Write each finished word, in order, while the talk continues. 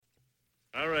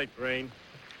All right, Brain.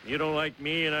 You don't like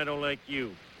me and I don't like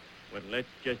you. But let's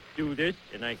just do this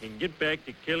and I can get back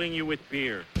to killing you with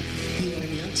beer. You are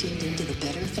now tuned into the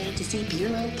Better Fantasy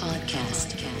Bureau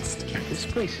podcast. This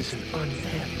place is an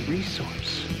untapped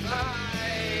resource.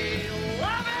 I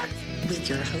love it! With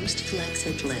your host, Flex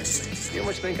and Bliss. You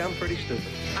must think I'm pretty stupid.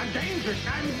 I'm dangerous.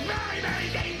 I'm very, very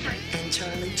dangerous. And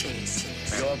Charlie Chase.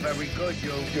 You're very good,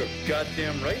 You're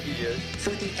goddamn right he is.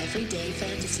 For the everyday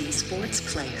fantasy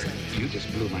sports player. You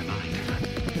just blew my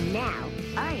mind. Now,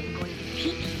 I am going to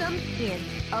teach some kids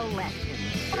a lesson.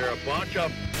 You're a bunch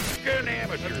of f***ing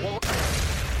amateurs.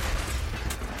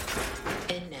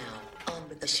 And now, on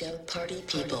with the show, Party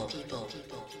People.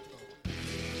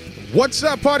 What's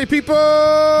up, party people?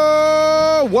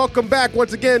 Welcome back.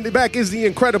 Once again, back is the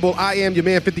incredible I Am Your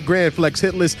Man 50 Grand Flex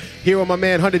Hitless. Here on my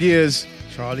man 100 Years.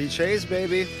 Charlie Chase,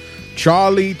 baby.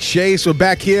 Charlie Chase. We're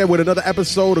back here with another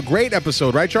episode, a great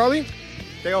episode, right, Charlie?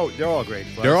 They're all great.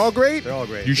 Flex. They're all great? They're all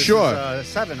great. You This sure? Is,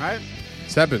 7, right?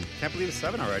 7. Can't believe it's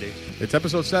 7 already. It's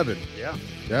episode 7. Yeah.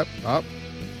 Yep. Up.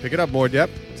 Pick it up more. Yep.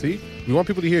 See? We want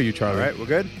people to hear you, Charlie. All right, we're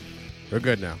good? We're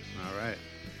good now. All right.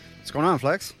 What's going on,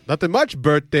 Flex? Nothing much,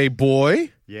 birthday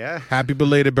boy. Yeah. Happy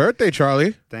belated birthday,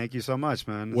 Charlie. Thank you so much,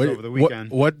 man. It's What- over the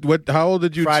weekend. What, how old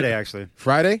did you? Friday, actually.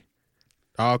 Friday?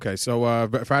 Oh, okay. So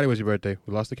Friday was your birthday.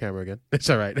 We lost the camera again. It's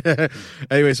all right.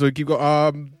 Anyway, so we keep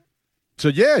going. So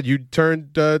yeah, you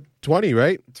turned 20,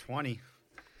 right? 20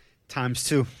 times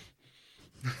 2.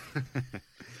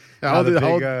 How old-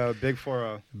 Big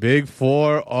 4-0. Big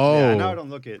 4-0. Yeah, now I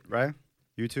don't look it, right?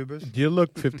 YouTubers? You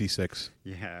look 56.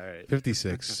 Yeah, all right.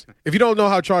 56. If you don't know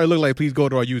how Charlie looked like, please go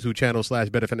to our YouTube channel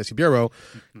 / Better Fantasy Bureau.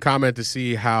 Comment to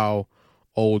see how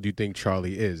old you think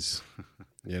Charlie is.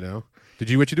 You know? What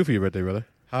you do for your birthday, brother?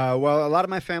 Well, a lot of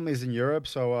my family is in Europe,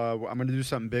 so I'm going to do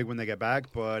something big when they get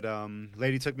back. But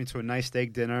lady took me to a nice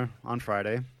steak dinner on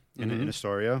Friday in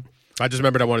Astoria. I just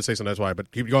remembered I wanted to say something, that's why.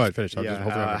 But go ahead, finish.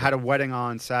 I had a wedding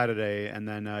on Saturday, and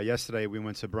then yesterday we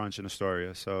went to brunch in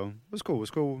Astoria. So it was cool. It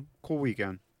was cool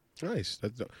weekend. Nice.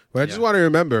 I just want to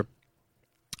remember.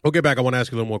 We'll get back. I want to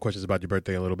ask you a little more questions about your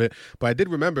birthday in a little bit. But I did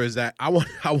remember is that I want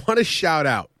to shout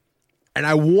out, and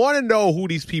I want to know who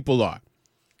these people are.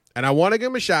 And I want to give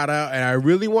them a shout out, and I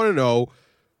really want to know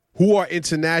who our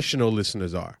international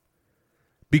listeners are.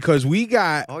 Because we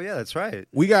got that's right.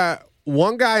 We got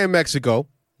one guy in Mexico.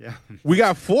 Yeah. We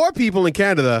got 4 people in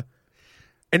Canada.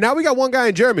 And now we got one guy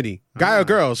in Germany. Guy or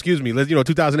girl, excuse me.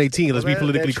 2018, let's be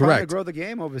politically they're trying correct. to grow the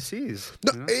game overseas.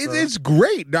 No, it's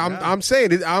great. I'm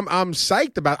saying it. I'm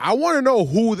psyched about it. I want to know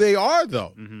who they are,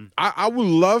 though. Mm-hmm. I would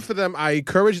love for them. I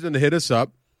encourage them to hit us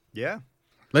up. Yeah.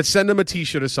 Let's send them a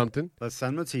T-shirt or something. Let's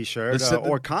send them a T-shirt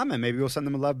or comment. Maybe we'll send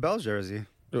them a Love Bell jersey.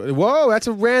 Whoa, that's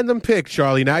a random pick,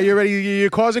 Charlie. Now you're ready. You're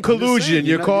causing collusion.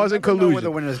 You're causing collusion. Know where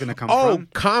the winner's going to come from.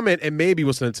 Comment and maybe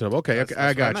we'll send it to them. Okay, That's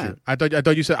I got what I you. I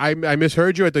thought you said I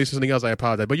misheard you. I thought you said something else. I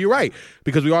apologize. But you're right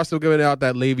because we are still giving out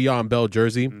that Le'Veon Bell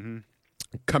jersey. Mm-hmm.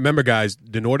 Remember, guys,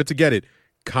 in order to get it,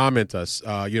 comment us.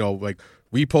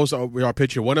 Repost our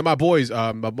picture. One of my boys,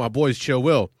 my boys, Chill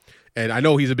Will, and I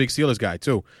know he's a big Steelers guy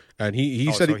too. And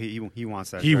he said so he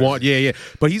wants that. Yeah.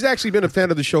 But he's actually been a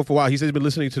fan of the show for a while. He says he's been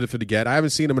listening to the For the Get. I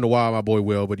haven't seen him in a while, my boy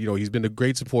Will, but he's been a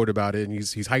great support about it, and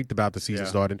he's hyped about the season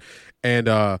starting.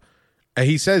 And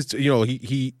he says,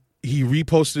 he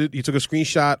reposted. He took a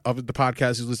screenshot of the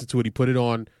podcast. He's listened to it. He put it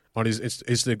on his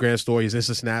Instagram story, his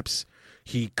Insta snaps.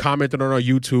 He commented on our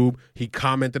YouTube. He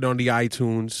commented on the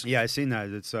iTunes. Yeah, I seen that.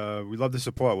 It's we love the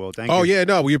support, Will. Thank you. Oh yeah,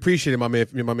 no, we appreciate it, my man,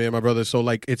 my brother. So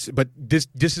but this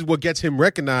is what gets him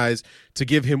recognized to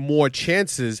give him more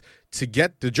chances to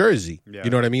get the jersey. Yeah. You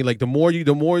know what I mean? Like the more you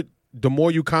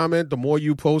comment, the more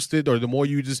you post it, or the more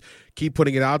you just keep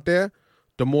putting it out there,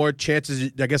 the more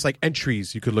chances, I guess, like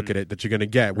entries you could look at it that you're gonna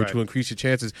get, which will increase your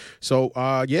chances. So but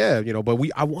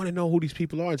I want to know who these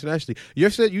people are internationally. You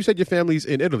said your family's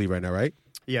in Italy right now, right?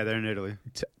 Yeah, they're in Italy.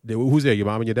 Who's there? Your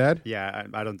mom and your dad? Yeah,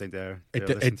 I don't think they're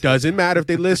It doesn't matter if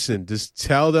they listen. Just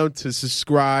tell them to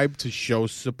subscribe to show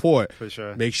support. For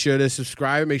sure. Make sure they're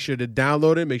subscribing. Make sure they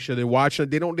download it. Make sure they watch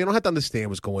it. They don't have to understand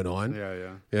what's going on.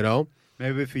 Yeah.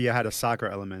 Maybe if you had a soccer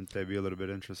element, they'd be a little bit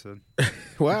interested.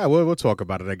 Well, we'll talk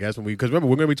about it, I guess, because remember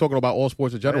we're going to be talking about all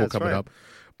sports in general coming up.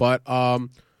 But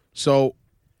so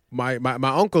my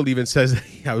uncle even says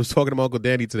I was talking to my Uncle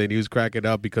Danny today, and he was cracking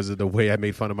up because of the way I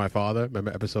made fun of my father.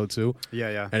 Remember episode 2?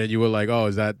 Yeah. And then you were like, "Oh,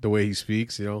 is that the way he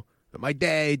speaks?" My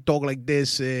dad talk like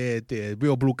this, the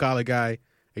real blue collar guy. And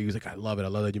he was like, "I love it. I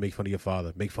love that you make fun of your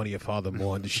father. Make fun of your father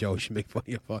more on the show. You should make fun of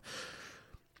your father."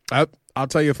 I'll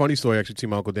tell you a funny story, actually, to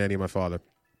my Uncle Danny and my father.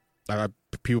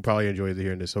 People probably enjoy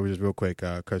hearing this, so just real quick,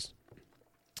 because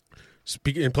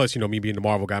And plus, me being the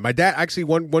Marvel guy. My dad, actually,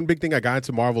 one big thing I got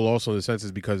into Marvel also in the sense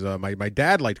is because my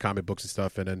dad liked comic books and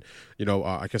stuff. And then,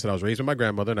 like I said, I was raised with my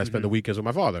grandmother and I spent the weekends with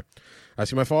my father. I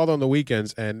see my father on the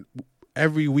weekends, and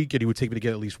every weekend he would take me to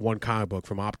get at least one comic book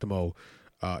from Optimo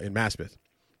in Maspeth.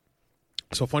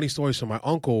 So funny story. So my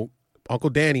Uncle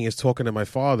Danny is talking to my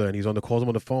father, and calls him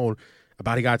on the phone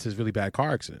about he got into this really bad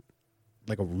car accident.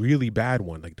 Like a really bad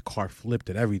one. Like the car flipped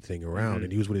and everything around.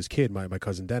 And he was with his kid, my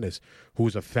cousin Dennis, who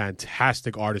is a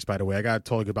fantastic artist, by the way. I got to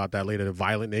talk about that later. The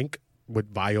Violent Ink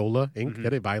with Viola Ink.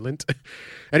 Get it? Violent.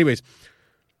 Anyways,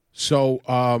 so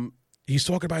he's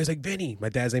talking about, he's like, Vinny. My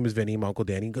dad's name is Vinny, my Uncle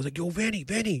Danny. He goes like, yo, Vinny,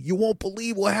 you won't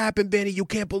believe what happened, Vinny. You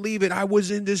can't believe it. I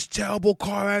was in this terrible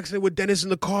car accident with Dennis in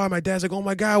the car. My dad's like, oh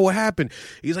my God, what happened?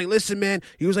 He's like, listen, man.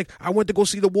 He was like, I went to go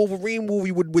see the Wolverine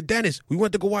movie with Dennis. We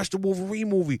went to go watch the Wolverine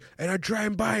movie. And I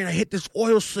driving by and I hit this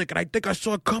oil slick. And I think I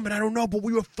saw it coming. I don't know. But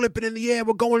we were flipping in the air.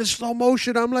 We're going in slow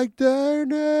motion. I'm like,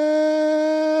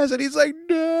 Dennis. And he's like,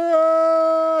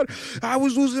 Dad. I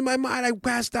was losing my mind. I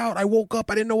passed out. I woke up.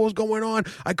 I didn't know what was going on.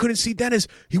 I couldn't see Dennis.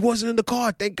 He wasn't in the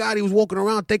car. Thank God he was walking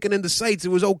around taking in the sights. It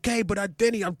was okay. But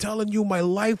Vinny, I'm telling you, my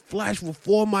life flashed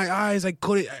before my eyes. I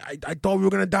thought we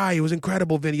were going to die. It was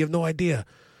incredible, Vinny. You have no idea.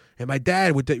 And my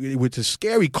dad, with the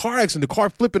scary car accident, the car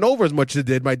flipping over as much as it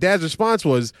did, my dad's response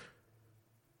was,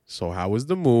 so how was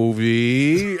the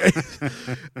movie?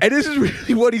 And this is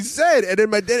really what he said. And then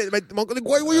my uncle like,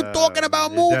 what were you talking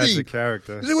about movie? That's a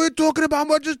character. He's like, what are you talking about?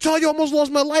 I just tell you, I almost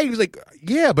lost my life. He's like,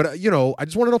 yeah, but I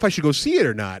just want to know if I should go see it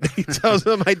or not. He tells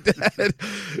him, my dad.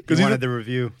 He wanted the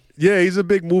review. Yeah, he's a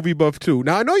big movie buff too.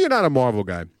 Now, I know you're not a Marvel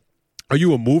guy. Are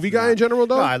you a movie guy in general,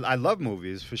 though? No, I love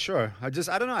movies, for sure. I don't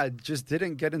know. I just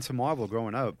didn't get into Marvel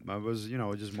growing up. I was,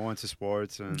 just more into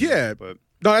sports. But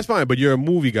no, that's fine. But you're a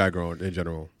movie guy growing in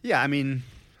general. Yeah, I mean,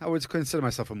 I would consider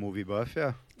myself a movie buff,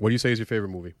 yeah. What do you say is your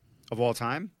favorite movie? Of all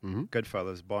time?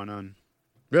 Goodfellas, bar none.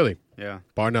 Really? Yeah.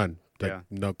 Bar none? Yeah.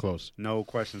 No close. No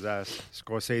questions asked.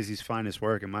 Scorsese's finest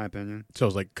work, in my opinion. So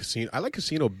it's like Casino. I like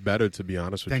Casino better, to be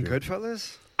honest with you. Than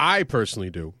Goodfellas? I personally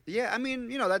do. Yeah, I mean,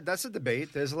 that's a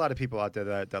debate. There's a lot of people out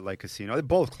there that like Casino. They're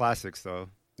both classics, though.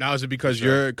 Now, is it because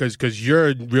because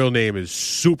your real name is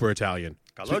super Italian?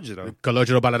 Calogero.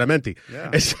 Calogero Badalamenti. Yeah.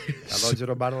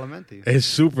 Calogero Badalamenti. It's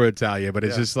super Italian, but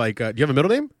it's just like, do you have a middle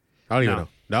name? I don't even know.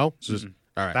 No? It's just,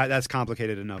 all right. That's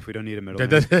complicated enough. We don't need a middle name.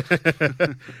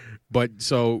 But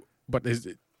is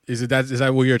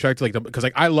that what you're attracted to? Because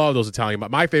I love those Italian.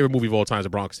 My favorite movie of all time is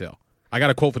The Bronx Tale. I got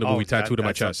a quote from the movie tattooed on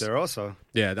my chest. Up there also.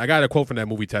 Yeah, I got a quote from that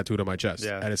movie tattooed on my chest.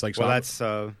 Yeah, and it's like, well, that's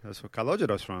where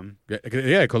Calogero's from.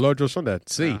 Yeah, Calogero's from that.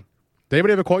 See, did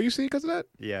anybody ever call you C because of that?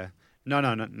 Yeah. No,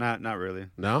 not really.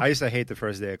 No? I used to hate the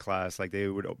first day of class. Like, they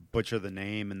would butcher the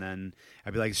name, and then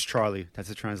I'd be like, it's Charlie. That's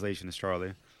the translation, it's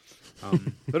Charlie.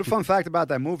 But a fun fact about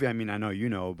that movie, I mean, I know you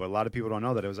know, but a lot of people don't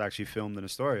know that it was actually filmed in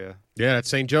Astoria. Yeah, that's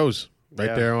St. Joe's.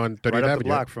 There on 30th right Avenue. Up the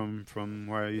block from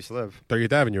where I used to live.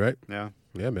 30th Avenue, right? Yeah.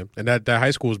 Yeah, man. And that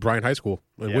high school was Bryant High School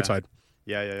in Woodside.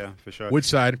 Yeah, for sure.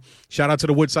 Woodside. Shout out to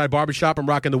the Woodside Barbershop. I'm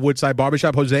rocking the Woodside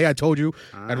Barbershop. Jose, I told you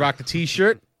I'd rock the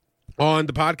T-shirt on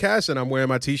the podcast, and I'm wearing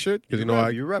my T-shirt.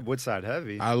 Because you rep Woodside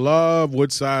heavy. I love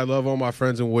Woodside. I love all my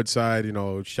friends in Woodside.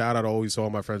 Shout out always to all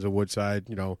my friends in Woodside.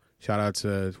 Shout out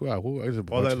to who is it?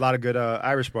 Well, there are a lot of good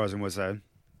Irish bars in Woodside.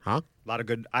 Huh? A lot of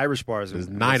good Irish bars. There's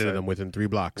 9 of them within 3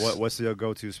 blocks. What's your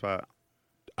go-to spot?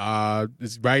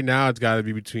 Right now it's got to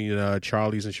be between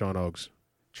Charlie's and Sean Oaks.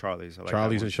 Charlie's. I like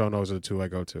Charlie's and Sean Oaks are the 2 I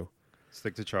go to.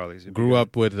 Stick to Charlie's. Grew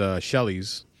up with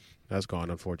Shelley's. That's gone,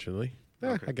 unfortunately.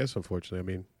 Yeah, okay. I guess unfortunately. I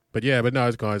mean, but no,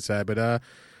 it's gone. It's sad. But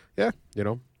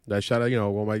that shout out.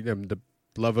 The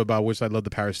love about which I love the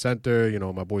Paris Center.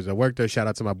 My boys that work there. Shout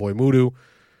out to my boy Mudu.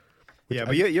 Yeah,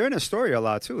 but you're in Astoria a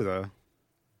lot too, though.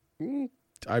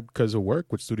 Because of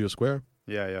work with Studio Square.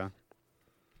 Yeah.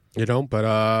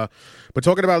 But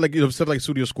talking about stuff like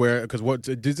Studio Square, because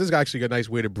this is actually a nice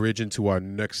way to bridge into our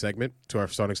next segment, to our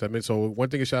starting segment. So one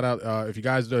thing to shout out, if you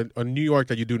guys are in New York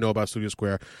that you do know about Studio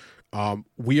Square,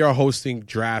 we are hosting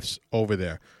drafts over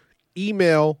there.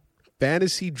 Email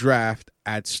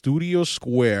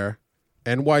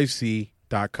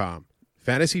fantasyddraft@studiosquarenyc.com.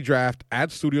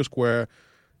 fantasyddraft@studiosquarenyc.com.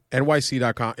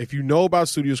 If you know about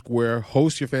Studio Square,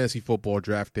 host your fantasy football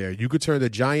draft there. You could turn the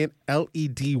giant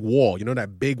LED wall,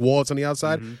 that big wall that's on the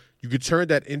outside, you could turn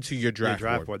that into your draft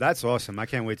board. That's awesome. I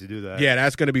can't wait to do that. Yeah,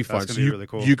 that's going to be fun. That's going to be really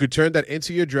cool. You could turn that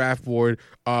into your draft board.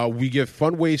 We give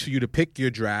fun ways for you to pick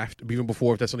your draft, even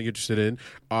before if that's something you're interested in.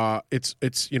 It's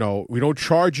we don't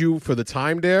charge you for the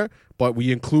time there, but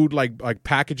we include like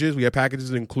packages. We have packages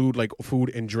that include like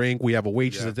food and drink. We have a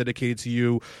waitress that's dedicated to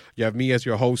you. You have me as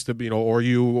your host to or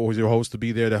you or as your host to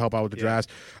be there to help out with the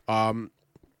drafts.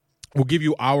 We'll give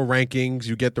you our rankings.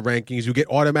 You get the rankings. You get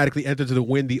automatically entered to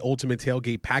win the Ultimate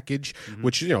Tailgate Package,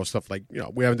 which, stuff like,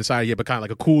 we haven't decided yet, but kind of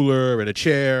like a cooler and a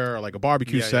chair or like a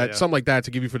barbecue set, something like that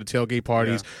to give you for the tailgate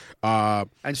parties. Yeah.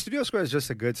 And Studio Square is just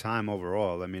a good time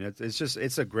overall. I mean,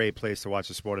 it's a great place to watch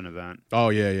a sporting event. Oh,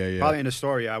 yeah. Probably in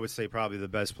Astoria, I would say probably the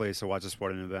best place to watch a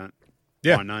sporting event.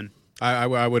 Yeah. Or none.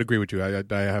 I would agree with you. I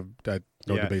have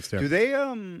no debates there. Do they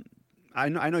I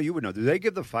know you would know. Do they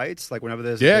give the fights like whenever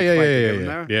there's yeah,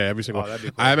 every single. That'd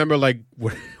be cool. I remember like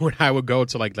when I would go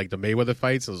to like the Mayweather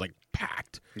fights, it was like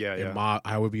packed. Yeah.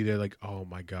 I would be there like, oh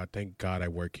my god, thank God I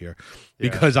work here,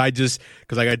 because I got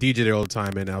DJ there all the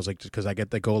time, and I was like, because I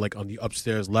get to go like on the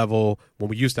upstairs level when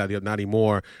we used to have, not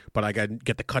anymore, but I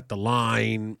get to cut the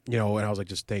line, and I was like,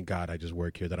 just thank God I just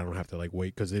work here, that I don't have to like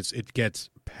wait, because it gets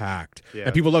packed,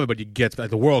 and people love it, but you get at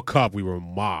the World Cup we were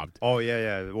mobbed. Oh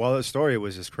yeah. Well, the story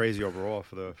was just crazy overall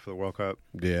for the World Cup.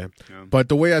 Yeah. But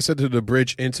the way I said to the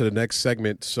bridge into the next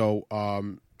segment, so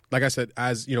like I said,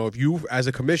 as if you as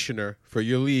a commissioner for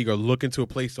your league are looking to a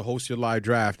place to host your live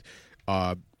draft,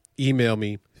 email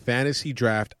me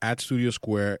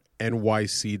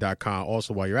fantasydraft@studiosquarenyc.com.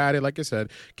 Also, while you're at it, like I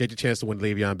said, get your chance to win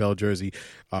Le'Veon Bell jersey.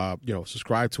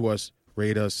 Subscribe to us,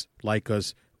 rate us, like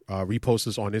us, repost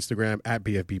us on Instagram at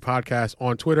BFB Podcast,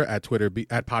 on Twitter at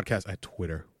podcast at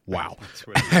Twitter. Wow.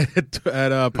 at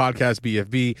Podcast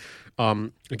BFB.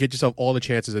 Get yourself all the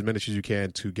chances, as many as you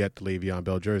can, to get the Le'Veon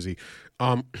Bell jersey.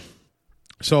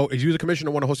 So as you as a commissioner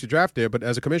want to host your draft there, but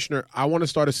as a commissioner, I want to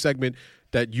start a segment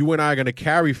that you and I are going to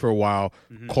carry for a while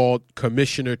called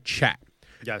Commissioner Chat.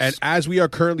 Yes. And as we are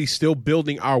currently still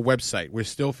building our website, we're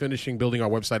still finishing building our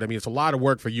website. I mean, it's a lot of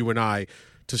work for you and I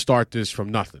to start this from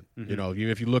nothing.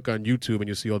 If you look on YouTube and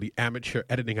you see all the amateur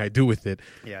editing I do with it,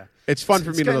 it's fun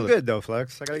for me to look. It's good though,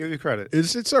 Flex. I gotta give you credit.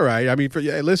 It's all right. I mean,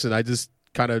 listen, I just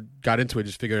kind of got into it,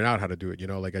 just figuring out how to do it.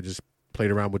 Like I just played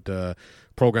around with the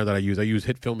program that I use. I use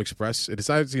Hit Film Express. It's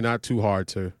actually not too hard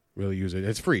to really use it.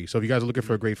 It's free. So if you guys are looking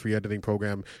for a great free editing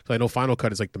program, because I know Final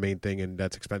Cut is like the main thing and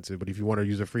that's expensive, but if you want to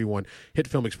use a free one, Hit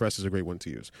Film Express is a great one to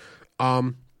use.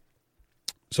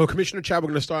 So Commissioner Chat, we're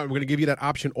going to start. We're going to give you that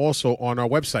option also on our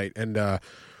website, and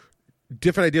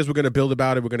different ideas we're going to build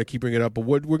about it. We're going to keep bringing it up, but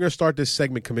we're going to start this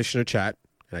segment, Commissioner Chat,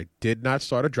 and I did not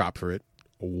start a drop for it.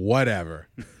 Whatever.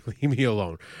 Leave me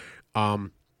alone.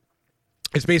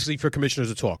 It's basically for commissioners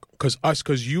to talk,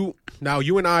 because you and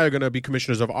I are going to be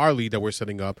commissioners of our league that we're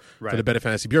setting up for the Better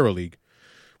Fantasy Bureau League,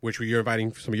 which you're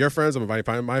inviting some of your friends. I'm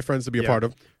inviting my friends to be a part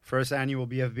of. First annual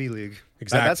BFB League.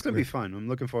 Exactly. That's going to be fun. I'm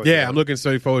looking forward to that. Yeah, I'm looking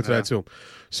forward to that too.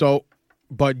 So,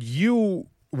 but you,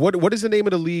 what is the name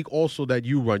of the league also that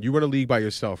you run? You run a league by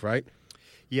yourself, right?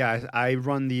 Yeah, I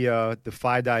run the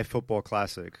FIDI Football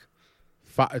Classic.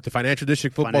 The Financial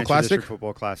District Football Classic? District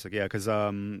Football Classic, yeah, because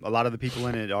a lot of the people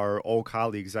in it are old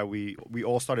colleagues that we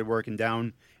all started working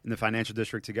down in the Financial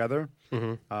District together.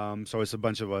 So it's a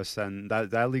bunch of us, and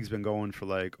that league's been going for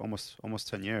like almost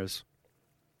 10 years.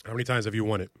 How many times have you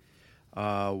won it?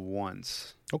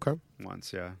 Once. Okay.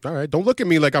 Once, yeah. All right. Don't look at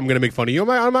me like I'm going to make fun of you.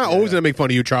 I'm not always going to make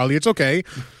fun of you, Charlie. It's okay.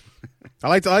 I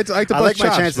like to I like my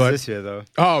chances this year, though.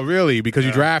 Oh, really? Because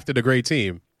you drafted a great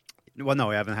team. Well, no,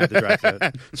 we haven't had the draft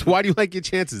yet. So why do you like your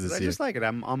chances this year? I just like it.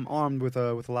 I'm armed with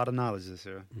a lot of knowledge this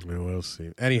year. We'll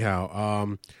see.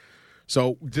 Anyhow,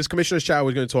 so this Commissioner's Chat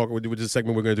we're going to talk with this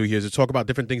segment we're going to do here is to talk about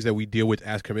different things that we deal with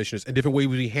as commissioners and different ways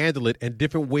we handle it and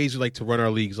different ways we like to run our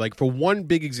leagues. Like for one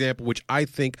big example, which I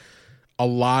think a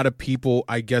lot of people,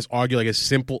 I guess, argue like as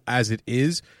simple as it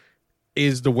is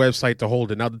the website to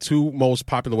hold it. Now, the two most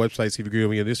popular websites, if you agree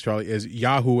with me on this, Charlie, is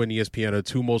Yahoo and ESPN are the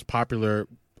two most popular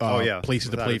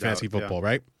places to play fantasy football,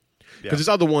 right? Because there's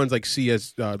other ones like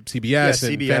CBS and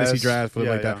CBS, Fantasy Draft,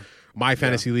 like that. My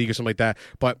Fantasy League or something like that.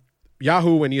 But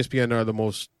Yahoo and ESPN are the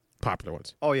most popular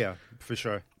ones. Oh yeah, for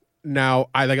sure. Now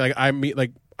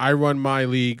I run my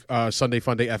league Sunday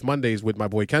Funday F Mondays with my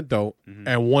boy Kento,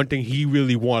 and one thing he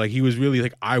really wanted, he was really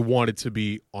like, I wanted to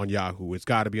be on Yahoo. It's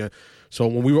got to be on. So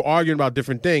when we were arguing about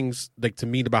different things, like to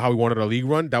meet about how we wanted our league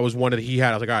run, that was one that he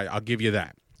had. I was like, all right, I'll give you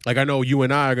that. Like I know you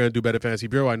and I are going to do Better Fantasy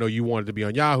Bureau. I know you wanted to be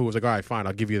on Yahoo. I was like, all right, fine,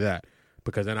 I'll give you that.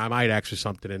 Because then I might ask for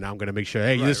something, and I'm going to make sure,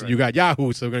 hey, listen, you got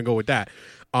Yahoo, so we're going to go with that.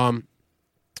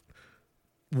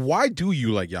 Why do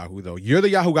you like Yahoo, though? You're the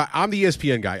Yahoo guy. I'm the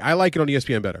ESPN guy. I like it on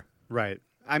ESPN better. Right.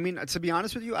 I mean, to be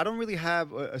honest with you, I don't really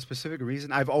have a specific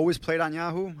reason. I've always played on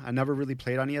Yahoo. I never really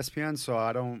played on ESPN, so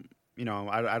I don't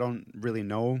really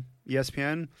know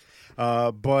ESPN.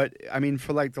 But I mean,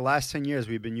 for like the last 10 years,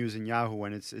 we've been using Yahoo,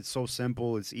 and it's so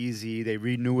simple, it's easy. They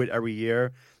renew it every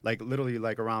year. Like literally,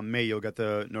 like around May, you'll get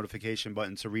the notification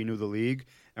button to renew the league,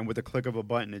 and with the click of a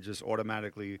button, it just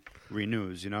automatically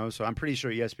renews. So I'm pretty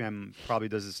sure ESPN probably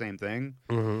does the same thing.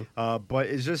 But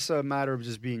it's just a matter of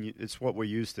just being. It's what we're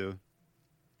used to.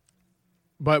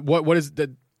 But what is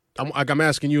that? I'm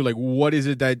asking you, like, what is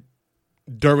it that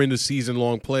during the season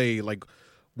long play, like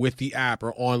with the app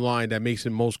or online, that makes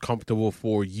it most comfortable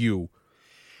for you?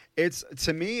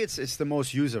 To me, it's the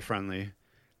most user friendly.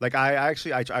 Like I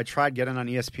tried getting on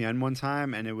ESPN one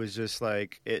time, and it was just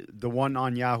like the one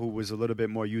on Yahoo was a little bit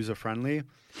more user friendly,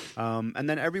 and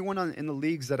then everyone in the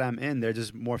leagues that I'm in, they're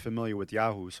just more familiar with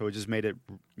Yahoo, so it just made it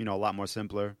a lot more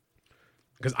simpler.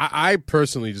 Because I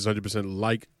personally just 100%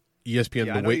 like ESPN.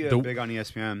 Yeah, I know you're big on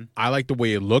ESPN. I like the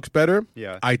way it looks better.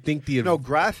 Yeah, I think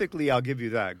graphically, I'll give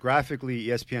you that. Graphically,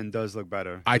 ESPN does look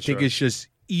better. I think it's just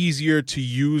easier to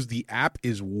use. The app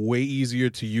is way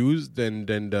easier to use than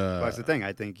the. Well, that's the thing.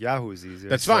 I think Yahoo is easier.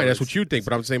 That's fine. That's what you think.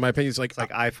 But I'm saying my opinion is like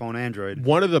iPhone, Android.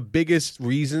 One of the biggest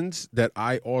reasons that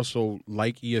I also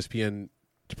like ESPN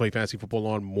to play fantasy football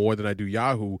on more than I do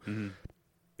Yahoo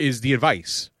is the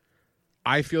advice.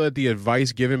 I feel that the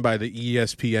advice given by the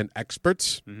ESPN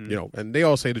experts, and they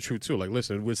all say the truth too. Like,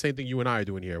 listen, we're the same thing you and I are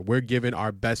doing here. We're giving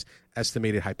our best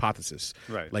estimated hypothesis.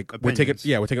 Right. Like Opinions.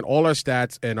 we're taking all our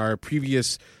stats and our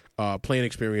previous playing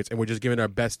experience, and we're just giving our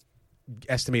best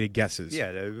estimated guesses.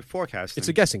 Yeah, they're forecasting. It's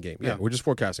a guessing game. Yeah, we're just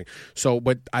forecasting. So,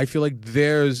 but I feel like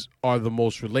theirs are the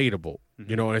most relatable.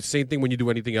 And it's the same thing when you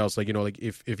do anything else. Like, like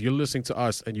if you're listening to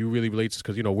us and you really relate to us,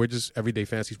 because, we're just everyday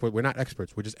fantasy sports. We're not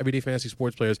experts. We're just everyday fantasy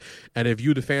sports players. And if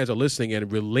you, the fans, are listening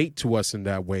and relate to us in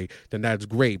that way, then that's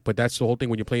great. But that's the whole thing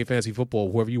when you're playing fantasy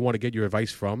football. Whoever you want to get your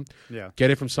advice from,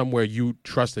 get it from somewhere you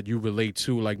trust that you relate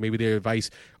to. Like maybe their advice,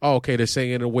 okay, they're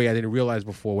saying it in a way I didn't realize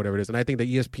before, whatever it is. And I think that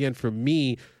ESPN, for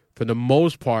me, for the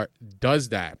most part, does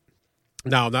that.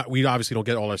 Now, we obviously don't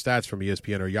get all our stats from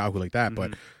ESPN or Yahoo like that,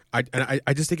 but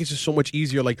I just think it's just so much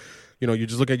easier. Like, you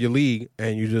just look at your league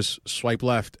and you just swipe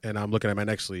left, and I'm looking at my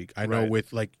next league. I know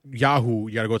with like Yahoo,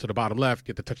 you got to go to the bottom left,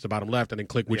 get to touch the bottom left, and then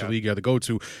click which league you got to go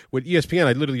to. With ESPN,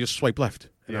 I literally just swipe left,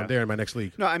 and I'm there in my next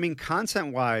league. No, I mean,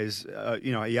 content-wise,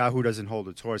 Yahoo doesn't hold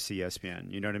a torch to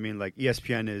ESPN. You know what I mean? Like,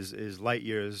 ESPN is light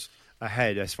years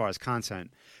ahead as far as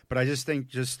content. But I just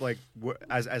think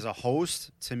as a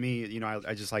host, to me,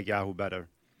 I just like Yahoo better.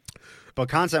 But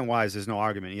content-wise, there's no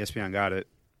argument. ESPN got it.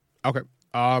 Okay.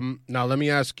 Now let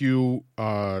me ask you,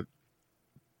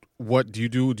 what do you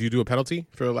do? Do you do a penalty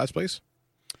for last place?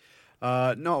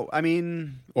 No, I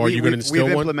mean, or are you going to instill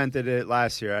we've one? Implemented it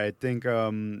last year. I think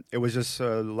it was just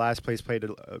last place played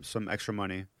some extra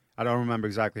money. I don't remember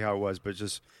exactly how it was, but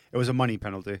it was a money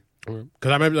penalty. Because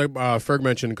I remember Ferg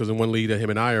mentioned, because in one league that him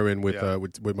and I are in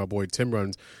with my boy Tim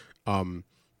runs,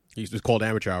 it's called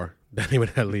Amateur Hour. The name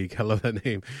of that league. I love that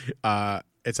name.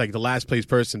 It's like the last place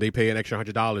person, they pay an extra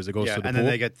 $100. It goes to the pool. And then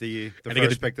they get the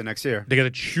first pick the next year. They get to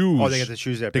choose. Oh, they get to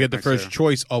choose their pick. They get the first year.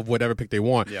 choice of whatever pick they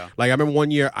want. Yeah. Like I remember one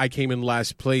year I came in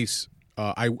last place.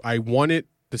 I won it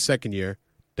the second year.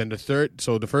 Then the third.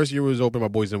 So the first year was open. My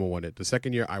boy Zimmer won it. The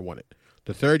second year I won it.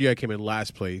 The third year I came in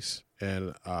last place,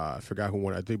 and I forgot who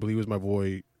won it. I believe it was my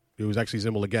boy. It was actually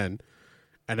Zimmel again.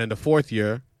 And then the fourth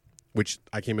year, which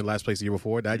I came in last place the year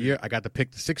before, that year I got to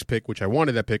pick the sixth pick, which I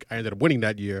wanted that pick. I ended up winning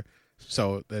that year.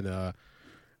 So then,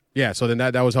 so then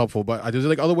that was helpful. But there's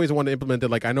like other ways I want to implement it.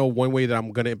 Like I know one way that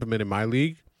I'm going to implement in my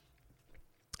league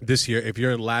this year, if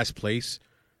you're in last place,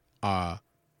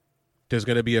 there's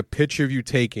going to be a picture of you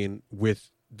taken with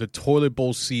the toilet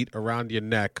bowl seat around your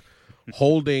neck,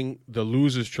 holding the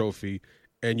loser's trophy,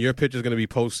 and your picture is going to be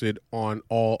posted on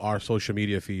all our social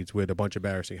media feeds with a bunch of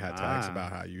embarrassing hashtags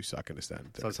about how you suck in the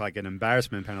stand. So it's like an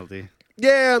embarrassment penalty.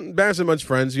 Yeah, embarraissing amongst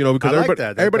friends, because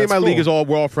everybody in my league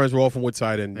we're all friends, we're all from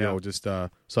Woodside, and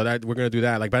so that we're gonna do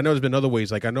that. Like, but I know there's been other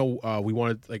ways. Like I know we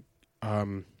wanted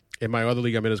in my other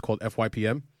league I'm in, it's called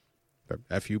FYPM,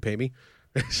 FU pay me.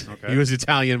 Okay. He was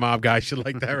Italian mob guy, shit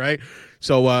like that, right?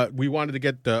 So we wanted to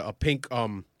get a pink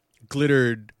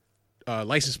glittered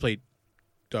license plate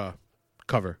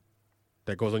cover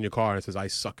that goes on your car and it says "I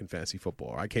suck in fantasy football."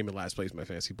 Or, I came in last place in my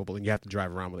fantasy football, and you have to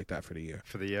drive around like that for the year.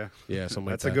 For the year, yeah, something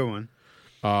like that. That's a good one.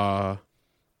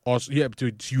 Also,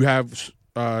 dude, you have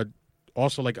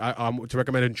also like to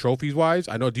recommend in trophies wise.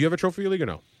 I know. Do you have a trophy league or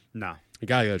no? No. You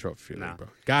gotta get a trophy for your league, bro.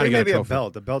 Gotta get maybe a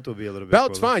belt. The belt will be a little bit.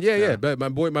 Belt's cooler. fine, yeah. But my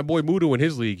boy Mudu in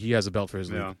his league, he has a belt for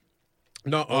his league.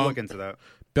 No, I'll look into that.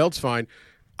 Belt's fine.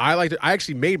 I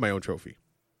actually made my own trophy.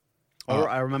 Oh,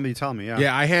 I remember you telling me. Yeah.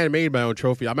 Yeah, I handmade my own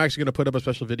trophy. I'm actually going to put up a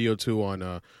special video too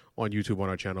on YouTube on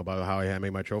our channel about how I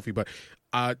handmade my trophy. But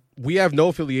we have no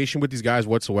affiliation with these guys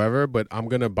whatsoever. But I'm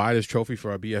going to buy this trophy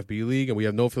for our BFB league, and we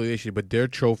have no affiliation. But their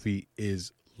trophy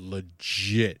is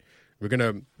legit. We're going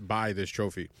to buy this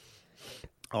trophy.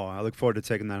 Oh, I look forward to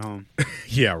taking that home.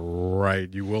 Yeah,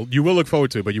 right. You will look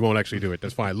forward to it, but you won't actually do it.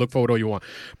 That's fine. Look forward all you want.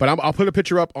 But I'll put a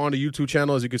picture up on the YouTube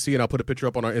channel, as you can see, and I'll put a picture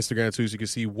up on our Instagram, too, so you can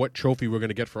see what trophy we're going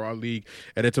to get for our league.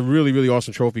 And it's a really, really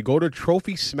awesome trophy. Go to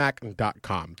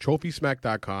TrophySmack.com,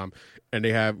 TrophySmack.com, and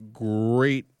they have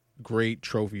great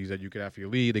trophies that you could have for your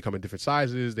league. They come in different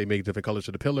sizes. They make different colors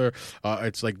for the pillar.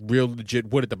 It's like real legit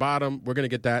wood at the bottom. We're going to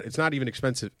get that. It's not even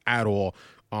expensive at all.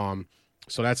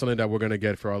 So that's something that we're going to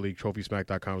get for our league.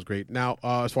 TrophySmack.com is great. Now,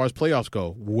 as far as playoffs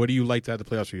go, what do you like to have the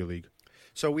playoffs for your league?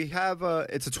 So we have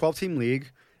it's a 12-team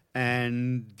league,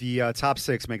 and the top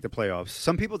 6 make the playoffs.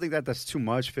 Some people think that that's too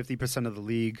much. 50% of the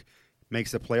league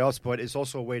makes the playoffs, but it's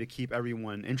also a way to keep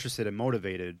everyone interested and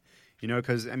motivated. You know,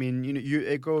 because I mean,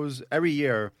 it goes every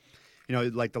year. You know,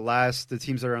 like the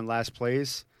teams that are in last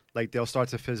place, like they'll start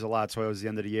to fizzle out towards the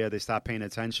end of the year. They stop paying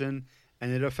attention,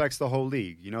 and it affects the whole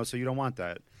league. You know, so you don't want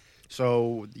that.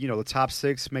 So, the top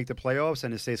 6 make the playoffs,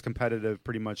 and it stays competitive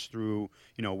pretty much through,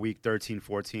 week 13,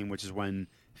 14, which is when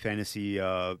fantasy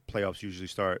playoffs usually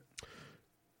start.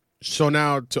 So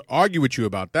now, to argue with you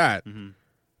about that,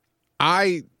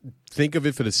 I think of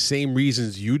it for the same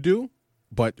reasons you do,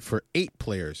 but for 8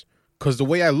 players. Because the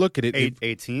way I look at it...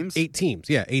 8 teams? 8 teams,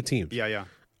 yeah, 8 teams. Yeah.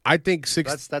 I think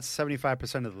 6... That's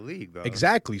 75% of the league, though.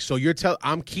 Exactly. So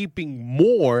I'm keeping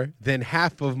more than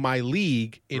half of my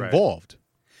league involved. Right.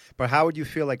 But how would you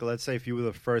feel like, let's say, if you were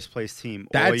the first place team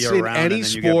all That's year in round, any and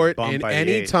then sport, you get in by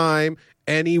any 8? time,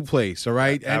 any place. All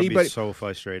right, That would be so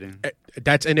frustrating.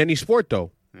 That's in any sport,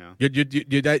 though. Yeah.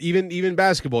 You're that even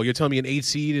basketball. You're telling me an 8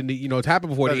 seed, and it's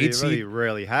happened before. An 8 seed really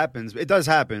rarely happens. It does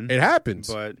happen. It happens,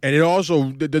 but and it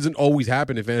also doesn't always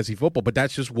happen in fantasy football. But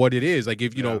that's just what it is. Like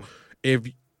if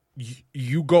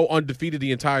you go undefeated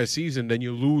the entire season, then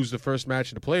you lose the first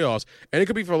match in the playoffs. And it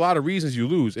could be for a lot of reasons you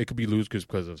lose. It could be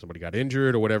because of somebody got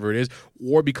injured or whatever it is,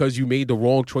 or because you made the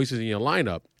wrong choices in your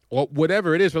lineup, or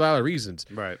whatever it is for a lot of reasons.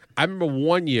 Right. I remember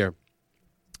one year,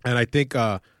 and I think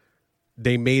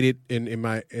they made it in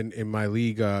my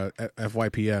league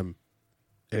FYPM,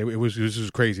 and it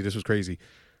was crazy. This was crazy.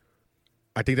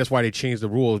 I think that's why they changed the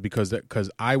rules because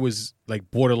I was like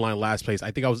borderline last place.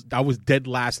 I think I was dead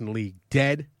last in the league.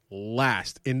 Dead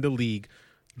last in the league.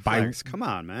 Come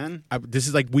on, man. This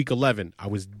is like week 11. I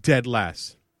was dead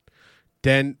last.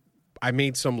 Then I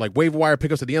made some like waiver wire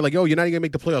pickups at the end. Like, yo, you're not even gonna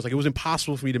make the playoffs. Like, it was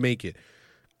impossible for me to make it.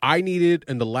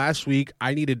 In the last week,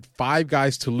 I needed 5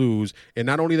 guys to lose. And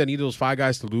not only that I needed those 5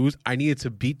 guys to lose, I needed to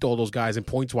beat all those guys in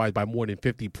points-wise by more than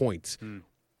 50 points.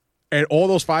 And all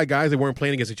those 5 guys, they weren't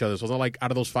playing against each other. So it's not like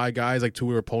out of those 5 guys, like 2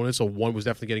 were opponents, so 1 was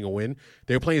definitely getting a win.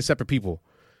 They were playing separate people.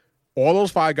 All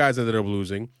those 5 guys ended up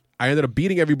losing. I ended up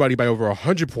beating everybody by over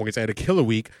 100 points. I had a killer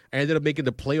week. I ended up making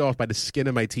the playoffs by the skin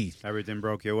of my teeth. Everything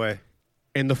broke your way.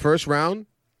 In the first round,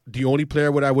 the only player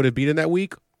I would have beaten that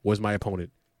week was my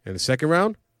opponent. In the second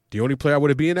round, the only player I would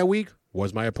have beaten that week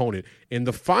was my opponent. In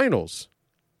the finals,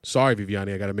 sorry,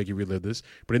 Viviani, I got to make you relive this,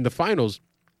 but in the finals,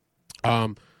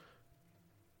 on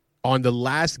the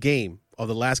last game of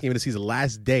the season,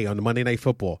 last day on the Monday Night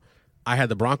Football, I had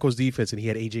the Broncos defense and he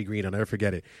had AJ Green. I'll never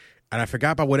forget it. And I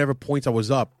forgot about whatever points I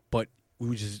was up, but he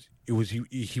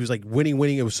was like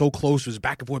winning. It was so close. It was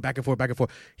back and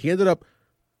forth. He ended up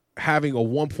having a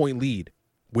 1-point lead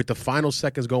with the final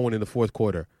seconds going in the fourth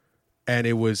quarter. And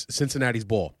it was Cincinnati's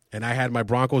ball. And I had my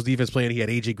Broncos defense playing. He had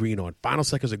AJ Green on. Final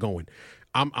seconds are going.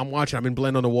 I'm watching. I'm in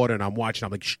Blend on the Water, and I'm watching.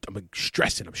 I'm like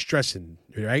stressing,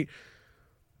 right?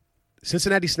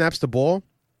 Cincinnati snaps the ball.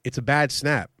 It's a bad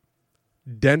snap.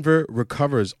 Denver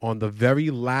recovers on the very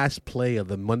last play of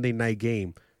the Monday night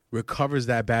game, recovers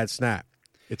that bad snap.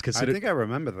 It's considered. I think I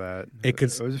remember that. It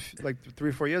was like 3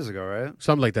 or 4 years ago, right?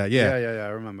 Something like that, yeah. Yeah, I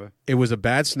remember. It was a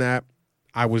bad snap.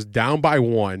 I was down by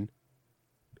 1.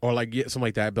 Or something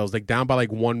like that. But I was like down by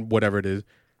like 1, whatever it is.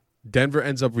 Denver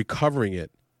ends up recovering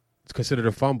it. It's considered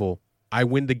a fumble. I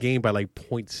win the game by like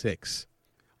 0.6.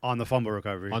 On the fumble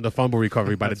recovery.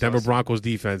 By the Denver Broncos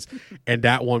defense. And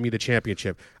that won me the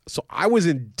championship. So I was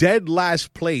in dead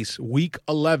last place week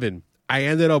 11. I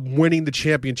ended up winning the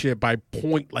championship by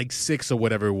 0.6 or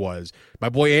whatever it was. My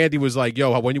boy Andy was like,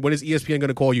 yo, when is ESPN going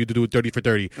to call you to do a 30 for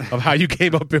 30 of how you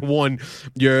came up and won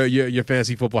your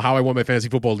fantasy football, how I won my fantasy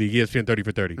football league, ESPN 30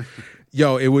 for 30.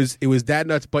 Yo, it was that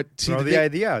nuts. But see, throw the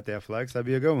idea out there, Flex. That'd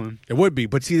be a good one. It would be.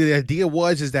 But see, the idea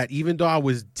is that even though I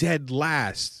was dead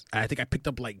last, I think I picked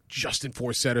up like Justin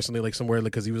Forsett or something like somewhere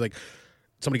because he was like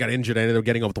somebody got injured and ended up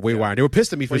getting off the waiver wire. They were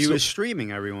pissed at me for Well, you were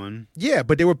streaming everyone. Yeah,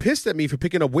 but they were pissed at me for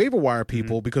picking up waiver wire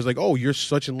people because, like, oh, you're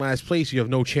such in last place, you have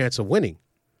no chance of winning.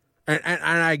 And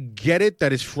I get it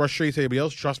that it's frustrating to everybody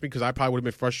else. Trust me, because I probably would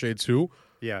have been frustrated too.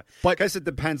 Yeah, but because it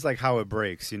depends, like, how it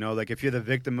breaks. You know, like if you're the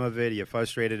victim of it, you're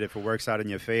frustrated. If it works out in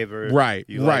your favor, right,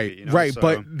 you like it, you know? right.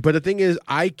 So, But the thing is,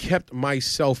 I kept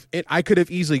myself in. I could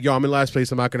have easily, I'm in last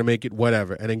place, I'm not going to make it,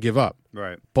 whatever, and then give up.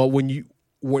 Right. But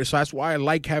so that's why I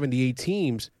like having the 8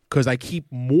 teams, because I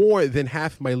keep more than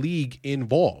half my league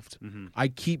involved. Mm-hmm. I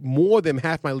keep more than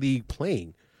half my league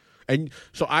playing. And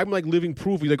so I'm like living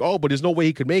proof. You're like, oh, but there's no way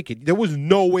he could make it. There was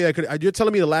no way I could. You're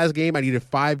telling me the last game I needed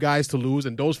 5 guys to lose,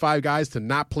 and those 5 guys to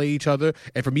not play each other,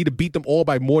 and for me to beat them all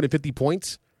by more than 50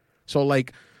 points. So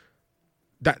like,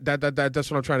 that's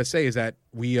what I'm trying to say is that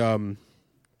we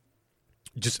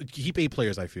just keep 8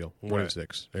 players. I feel more than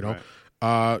 6. You know.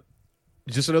 Right.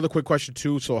 Just another quick question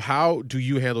too. So how do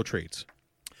you handle trades?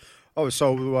 Oh,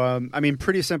 so I mean,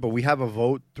 pretty simple. We have a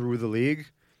vote through the league.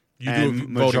 You and do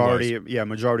majority,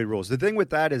 majority rules. The thing with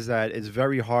that is that it's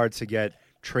very hard to get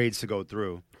trades to go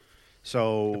through.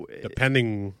 So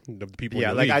depending the people. Yeah,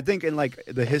 in the like league. I think in like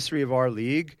the history of our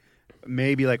league,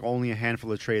 maybe like only a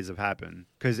handful of trades have happened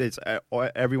because it's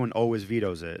everyone always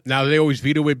vetoes it. Now they always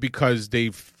veto it because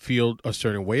they feel a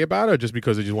certain way about it, or just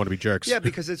because they just want to be jerks. Yeah,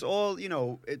 because it's all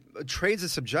trades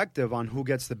is subjective on who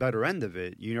gets the better end of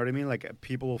it. You know what I mean? Like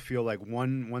people will feel like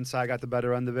one side got the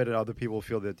better end of it, and other people will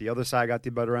feel that the other side got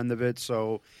the better end of it.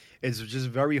 So it's just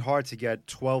very hard to get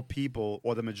 12 people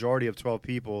or the majority of 12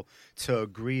 people to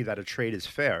agree that a trade is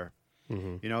fair.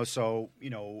 Mm-hmm. You know, so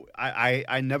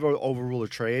I never overrule a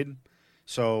trade.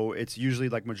 So it's usually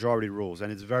like majority rules,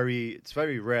 and it's very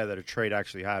rare that a trade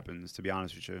actually happens, to be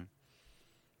honest with you.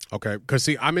 Okay, because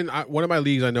see, I'm in one of my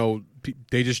leagues. I know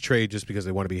they just trade just because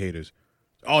they want to be haters.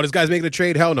 Oh, this guy's making a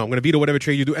trade. Hell no, I'm going to veto whatever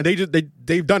trade you do, and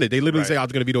they've done it. They literally say, "I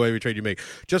was going to veto every trade you make,"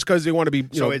 just because they want to be.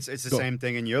 It's the same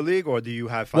thing in your league, or do you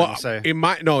have final say? In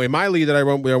my league that I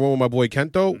run with my boy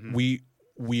Kento, mm-hmm.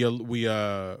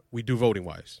 we do voting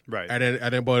wise, right?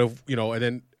 And then but if, and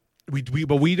then we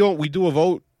do a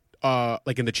vote.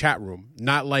 Like in the chat room,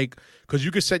 not like, because you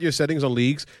could set your settings on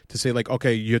leagues to say like,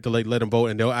 okay, you have to let them vote,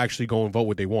 and they'll actually go and vote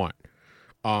what they want,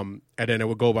 and then it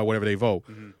would go by whatever they vote.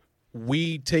 Mm-hmm.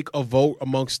 We take a vote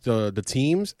amongst the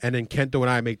teams, and then Kento and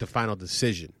I make the final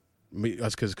decision.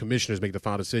 Us because commissioners make the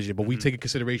final decision, but we take in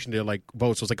consideration their like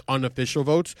votes, so it's like unofficial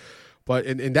votes. But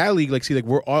in that league, like, see, like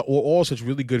we're all such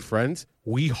really good friends.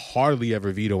 We hardly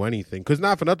ever veto anything, because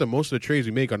not for nothing, most of the trades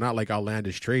we make are not like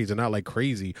outlandish trades. They're not like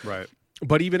crazy, right?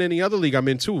 But even in the other league I'm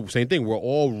in too, same thing. We're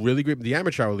all really great. The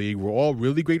amateur league, we're all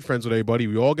really great friends with everybody.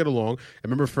 We all get along. I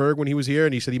remember Ferg when he was here,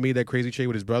 and he said he made that crazy trade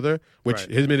with his brother, which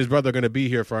him and his brother are going to be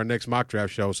here for our next mock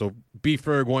draft show. So B.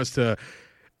 Ferg wants to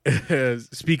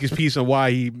speak his piece on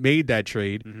why he made that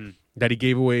trade, that he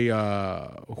gave away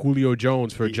Julio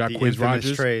Jones for Jacquizz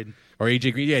Rodgers. Trade. Or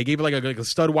AJ Green. Yeah, he gave it like a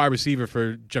stud wide receiver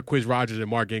for Jacquizz Rodgers and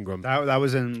Mark Ingram. That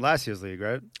was in last year's league,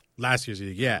 right? Last year's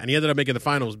league, yeah. And he ended up making the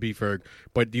finals, B-Ferg.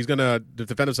 But he's going to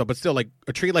defend himself. But still, like,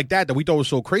 a trade like that we thought was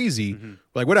so crazy,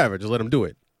 like, whatever, just let him do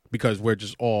it. Because we're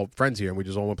just all friends here, and we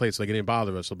just all in one place. Like, it didn't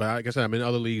bother us. So, but like I said, I'm in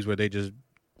other leagues where they just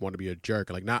want to be a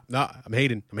jerk. Like, nah, I'm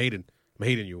hating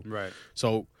you. Right.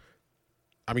 So,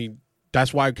 I mean,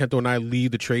 that's why Kento and I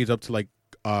leave the trades up to, like,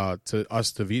 to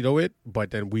us to veto it. But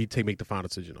then we make the final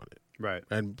decision on it. Right.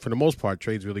 And for the most part,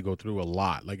 trades really go through a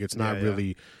lot. Like, it's not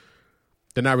really...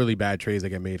 They're not really bad trades that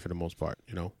get made for the most part,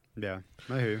 you know? Yeah,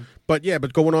 I hear you. But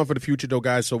going on for the future, though,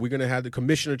 guys, so we're going to have the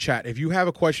commissioner chat. If you have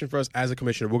a question for us as a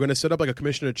commissioner, we're going to set up like a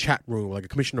commissioner chat room, like a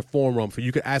commissioner forum room, for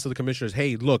you could ask other commissioners,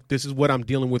 hey, look, this is what I'm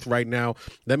dealing with right now.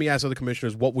 Let me ask other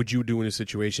commissioners, what would you do in this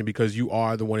situation? Because you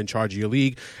are the one in charge of your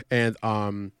league. And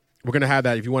we're going to have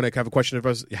that. If you want to have a question for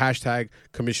us, hashtag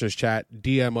commissioners chat,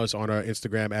 DM us on our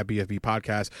Instagram at BFB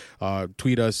podcast,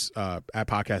 tweet us at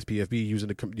podcast PFB using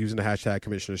the hashtag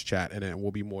commissioners chat, and then we'll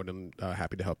be more than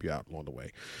happy to help you out along the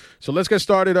way. So let's get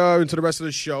started into the rest of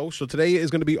the show. So today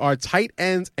is going to be our tight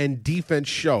ends and defense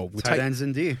show. Tight ends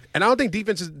and D. And I don't think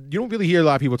defense you don't really hear a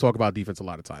lot of people talk about defense a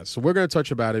lot of times. So we're going to touch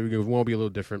about it. We want to be a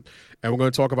little different. And we're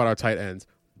going to talk about our tight ends.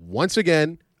 Once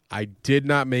again, I did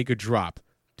not make a drop.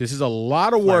 This is a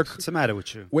lot of work. What's the matter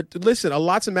with you? Listen, a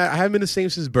lot's the matter. I haven't been the same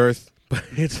since birth, but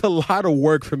it's a lot of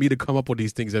work for me to come up with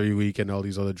these things every week and all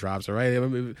these other drops, all right? I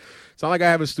mean, it's not like I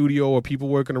have a studio or people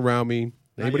working around me.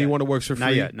 Anybody want to work for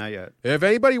free? Not yet. If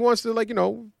anybody wants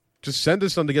to, just send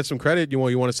us something to get some credit, you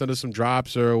want to send us some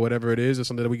drops or whatever it is, or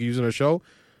something that we can use in our show,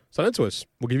 send it to us.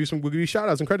 We'll give you shout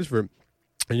outs and credits for it.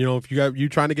 And if you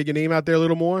trying to get your name out there a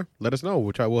little more, let us know.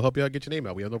 We'll help you out get your name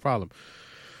out. We have no problem.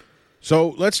 So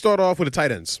let's start off with the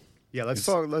tight ends. Yeah,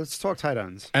 let's talk tight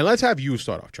ends. And let's have you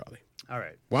start off, Charlie. All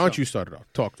right. Why don't you start it off?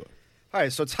 Talk to it. All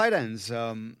right, so tight ends.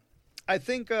 I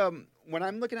think when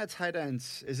I'm looking at tight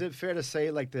ends, is it fair to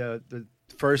say like the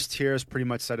first tier is pretty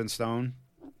much set in stone?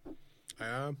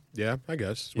 Yeah, I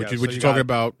guess. Yeah, What so you you talking got-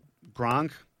 about?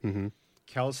 Gronk, Mm-hmm.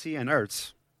 Kelsey, and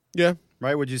Ertz, Yeah.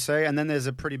 right? Would you say? And then there's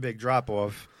a pretty big drop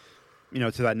off,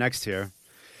 to that next tier.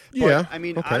 But, Yeah. I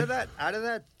mean, okay. out of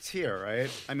that tier, right?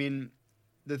 I mean,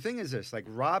 the thing is this: like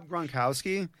Rob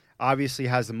Gronkowski obviously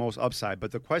has the most upside,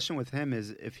 but the question with him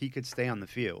is if he could stay on the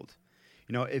field.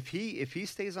 If he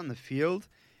stays on the field,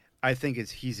 I think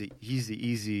he's the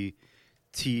easy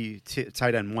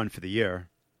tight end one for the year.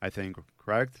 I think,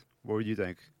 correct? What would you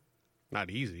think? Not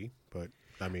easy, but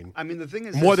I mean, the thing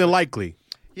is more this, than likely.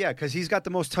 yeah, because he's got the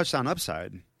most touchdown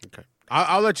upside. Okay.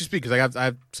 I'll let you speak because I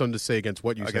have something to say against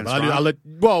what you said. Against I'll let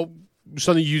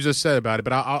something you just said about it,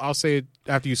 but I'll say it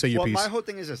after you say your piece. My whole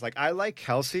thing is this: like, I like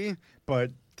Kelsey,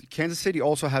 but Kansas City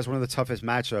also has one of the toughest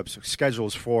matchups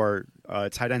schedules for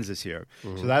tight ends this year.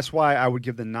 So that's why I would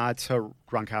give the nod to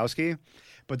Gronkowski.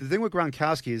 But the thing with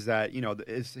Gronkowski is that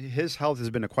his health has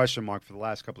been a question mark for the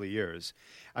last couple of years.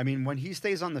 I mean, when he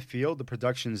stays on the field, the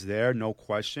production's there, no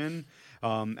question.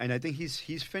 And I think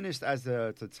he's finished as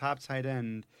the top tight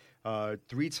end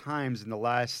 3 times in the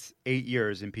last 8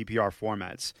 years in PPR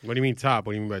formats. What do you mean top?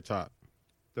 What do you mean by top?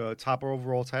 The top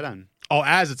overall tight end. Oh,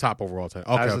 as a top overall tight.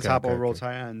 Okay, as the okay, top okay, overall okay.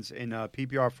 tight ends in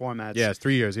PPR formats. Yeah, it's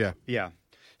 3 years. Yeah. Yeah.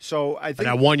 So I And think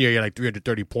that 1 year, he had like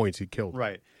 330 points. He killed.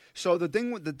 right. So the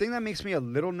thing that makes me a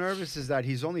little nervous is that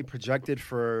he's only projected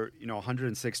for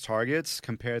 106 targets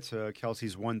compared to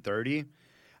Kelsey's 130,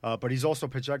 but he's also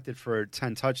projected for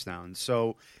 10 touchdowns.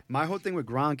 So my whole thing with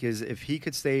Gronk is if he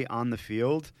could stay on the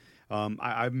field,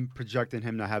 I'm projecting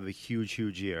him to have a huge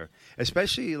year,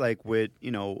 especially like with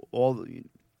all.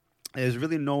 There's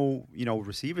really no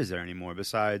receivers there anymore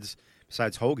besides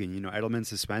Hogan. Edelman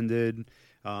suspended.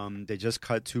 They just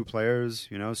cut 2 players,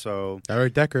 so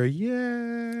Eric Decker, yeah.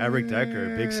 Eric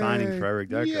Decker, big signing for Eric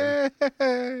Decker.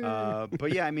 Yeah.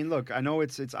 But yeah, I mean, look, I know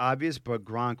it's obvious, but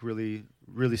Gronk really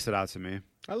stood out to me.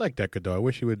 I like Decker though. I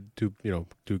wish he would do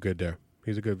good there.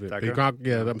 He's a good Decker? Gronk.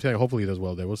 Yeah, I'm saying hopefully he does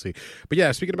well there. We'll see. But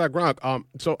yeah, speaking about Gronk,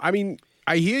 so I mean,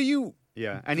 I hear you.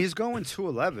 Yeah, and he's going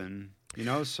 211.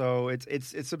 So it's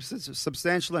a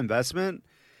substantial investment.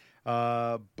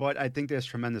 But I think there's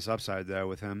tremendous upside there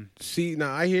with him. See,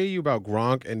 now I hear you about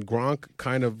Gronk, and Gronk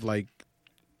kind of like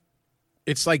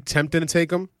it's like tempting to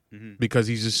take him because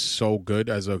he's just so good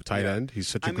as a tight end. He's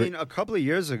such a great. I mean, a couple of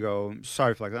years ago,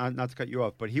 sorry for not to cut you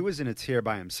off, but he was in a tier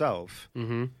by himself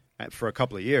for a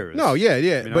couple of years. No,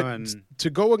 yeah, but and to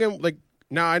go again, like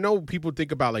now I know people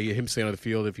think about like him staying on the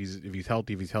field if he's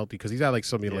healthy because he's had like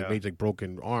some like maybe like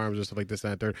broken arms or stuff like this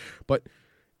and that third. But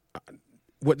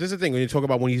this is the thing when you talk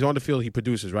about when he's on the field he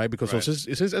produces, right? Because Right. So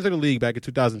since entering the league back in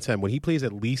 2010, when he plays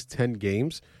at least 10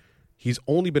 games, he's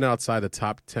only been outside the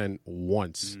top 10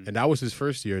 once, and that was his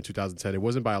first year in 2010. It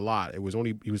wasn't by a lot. It was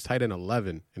he was tight end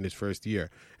 11 in his first year,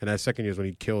 and that second year is when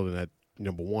he killed in that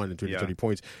number 1 and 30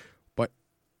 points. But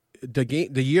the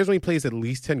years when he plays at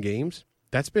least 10 games,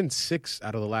 that's been 6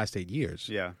 out of the last 8 years.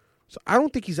 Yeah. So I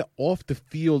don't think he's off the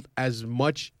field as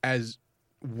much as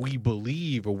we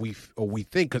believe or we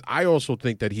think. Because I also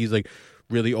think that he's like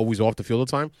really always off the field all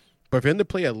the time. But for him to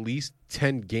play at least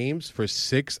 10 games for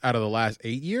 6 out of the last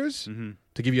 8 years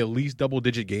to give you at least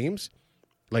double-digit games,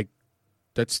 like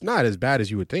that's not as bad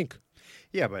as you would think.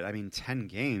 Yeah, but I mean, 10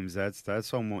 games, that's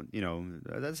almost,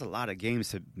 that's a lot of games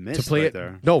to miss To play right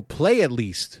there. No, play at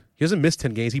least. He doesn't miss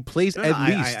 10 games. He plays No, at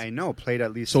least. I know, played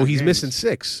at least So 10 he's games. missing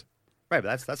 6. Right,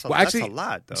 but that's a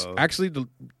lot, though. Actually,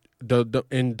 the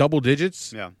in double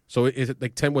digits. Yeah. So it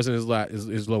like 10 wasn't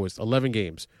his lowest. 11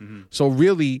 games. So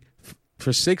really,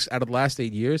 for 6 out of the last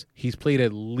 8 years, he's played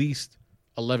at least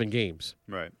 11 games.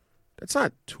 Right. That's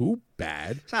not too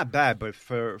bad. It's not bad, but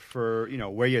for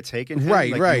where you're taking him,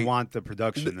 Right, like, right. you want the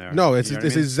production there. No, it's You know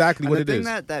what I mean? exactly And what it is.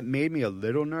 The thing that made me a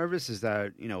little nervous is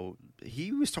that,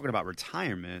 he was talking about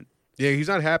retirement. Yeah, he's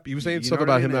not happy. He was saying You stuff know what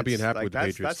about I mean? him not being It's happy like, with the that's,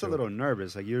 Patriots. That's a too. little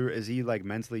nervous. Like, is he like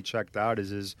mentally checked out? Is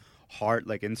his heart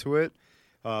like into it?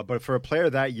 But for a player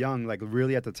that young, like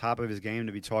really at the top of his game,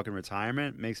 to be talking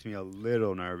retirement makes me a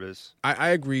little nervous. I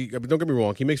agree. I mean, don't get me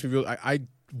wrong. He makes me feel. I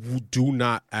do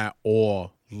not at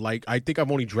all like. I think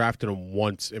I've only drafted him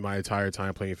once in my entire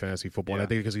time playing fantasy football. And I Yeah.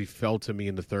 think because he fell to me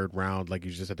in the 3rd round, like he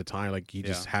just at the time, like he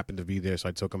just happened to be there, so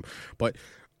I took him. But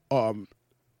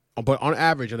on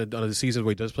average, on the seasons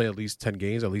where he does play at least 10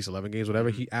 games, at least 11 games, whatever,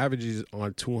 he averages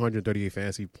on 238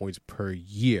 fantasy points per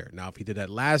year. Now, if he did that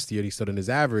last year and he stood in his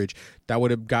average, that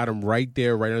would have got him right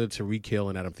there, right under Tyreek Hill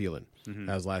and Adam Thielen.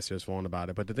 That was last year's phone about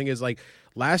it. But the thing is, like,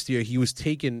 last year he was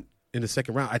taking in the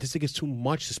second round. I just think it's too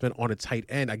much to spend on a tight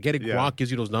end. I get it. Yeah. Gronk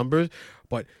gives you those numbers,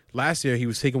 but last year he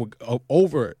was taken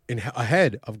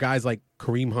ahead of guys like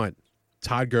Kareem Hunt,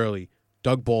 Todd Gurley,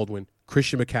 Doug Baldwin,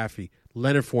 Christian McCaffrey,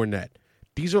 Leonard Fournette.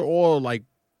 These are all like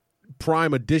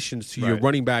prime additions to your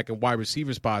running back and wide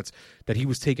receiver spots that he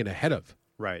was taken ahead of.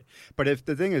 Right, but if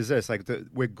the thing is this, like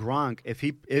with Gronk, if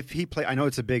he play, I know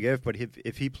it's a big if, but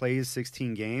if he plays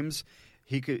 16 games,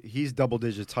 he's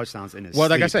double-digit touchdowns in his Well,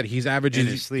 like sleep. I said, he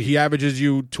averages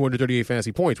you 238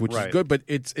 fantasy points, which is good, but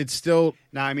it's still.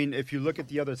 Now, I mean, if you look at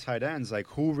the other tight ends, like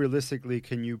who realistically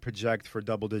can you project for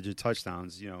double-digit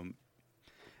touchdowns? You know,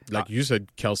 like you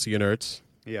said, Kelsey and Ertz.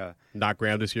 Yeah, not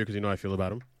Graham this year because you know how I feel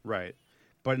about him. Right.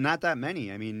 But not that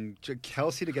many. I mean,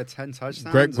 Kelsey to get 10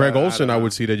 touchdowns. Greg Olsen, I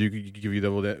would see that you could give you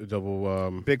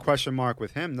double. Big question mark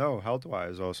with him though, health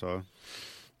wise also.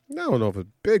 I don't know if it's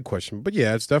a big question, but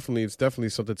yeah, it's definitely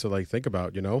something to like think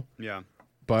about, you know. Yeah.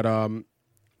 But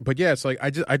yeah, it's like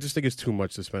I just think it's too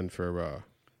much to spend for.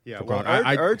 Yeah. For Well,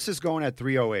 Gronk. Ertz is going at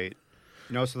 308.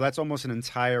 You know, so that's almost an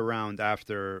entire round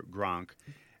after Gronk.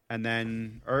 And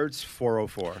then Ertz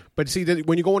 404. But see,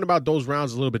 when you're going about those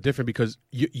rounds, it's a little bit different because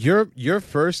your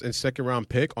first and second round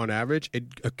pick on average, it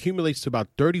accumulates to about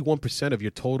 31% of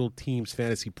your total team's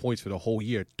fantasy points for the whole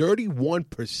year.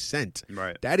 31%.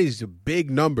 Right. That is a big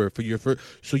number for your first.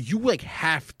 So you like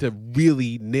have to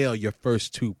really nail your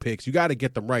first two picks. You got to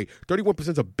get them right. 31%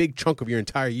 is a big chunk of your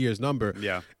entire year's number.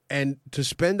 Yeah. And to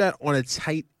spend that on a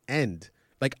tight end.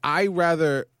 Like, I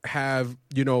rather have,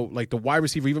 you know, like the wide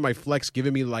receiver, even my flex,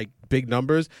 giving me like big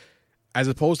numbers, as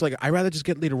opposed to like, I rather just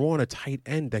get later on a tight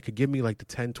end that could give me like the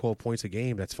 10, 12 points a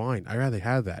game. That's fine. I rather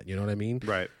have that. You know what I mean?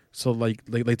 Right. So like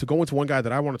to go into one guy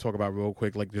that I want to talk about real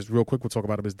quick, like just real quick, we'll talk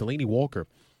about him is Delaney Walker.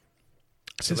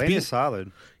 Delaney's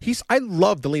solid. I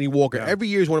love Delaney Walker. Yeah. Every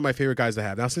year is one of my favorite guys to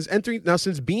have. Now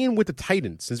since being with the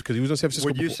Titans, because he was on San Francisco.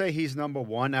 Would you before, say he's number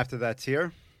one after that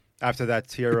tier? After that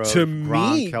tier of to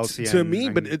Gronk, me, Kelsey, to and, me,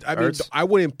 and but I mean, Ertz? I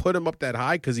wouldn't put him up that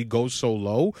high because he goes so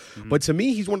low. Mm-hmm. But to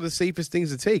me, he's one of the safest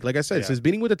things to take. Like I said, since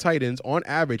being with the Titans, on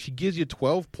average, he gives you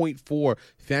 12.4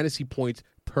 fantasy points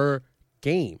per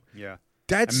game. Yeah.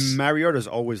 That's And Mariota's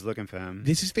always looking for him.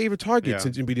 this is his favorite target Yeah.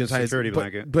 since being the Titans. Security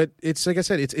blanket. But it's like I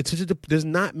said, it's just there's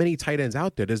not many tight ends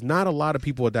out there. There's not a lot of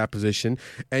people at that position,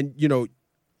 and you know.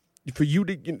 For you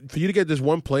to get this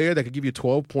one player that could give you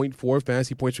 12.4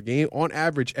 fantasy points per game on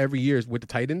average every year with the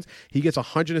Titans, he gets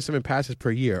 107 passes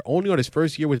per year. Only on his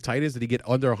first year with the Titans did he get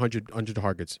under 100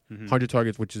 targets, 100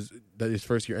 targets, which is his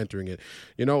first year entering it.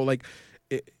 You know, like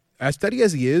as steady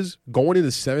as he is, going in the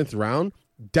 7th round,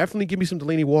 definitely give me some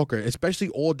Delaney Walker, especially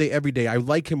all day, every day. I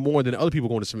like him more than other people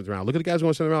going to the 7th round. Look at the guys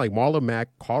going to the 7th round, like Marlon Mack,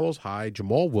 Carlos Hyde,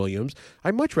 Jamal Williams.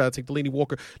 I'd much rather take Delaney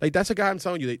Walker. Like that's a guy I'm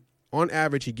telling you that. On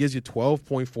average, he gives you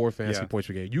 12.4 fantasy points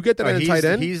per game. You get that at a tight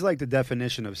end. He's like the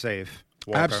definition of safe.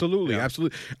 Walker. Absolutely,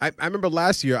 absolutely. I remember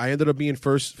last year I ended up being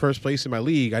first place in my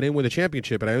league. I didn't win the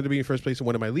championship, but I ended up being first place in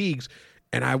one of my leagues,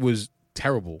 and I was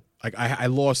terrible. Like I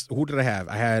lost. Who did I have?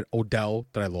 I had Odell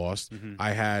that I lost.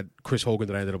 I had Chris Hogan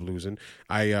that I ended up losing.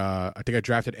 I think I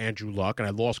drafted Andrew Luck, and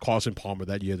I lost Carson Palmer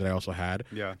that year that I also had.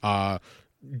 Yeah.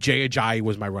 Jay Ajayi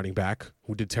was my running back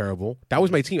who did terrible. That was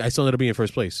my team. I still ended up being in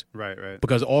first place. Right.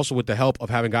 Because also with the help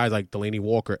of having guys like Delaney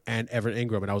Walker and Evan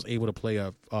Ingram, and I was able to play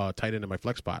a tight end in my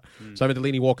flex spot. So I had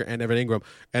Delaney Walker and Evan Ingram,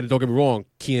 and don't get me wrong,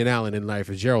 Keenan Allen and Larry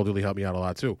Fitzgerald really helped me out a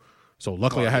lot too. So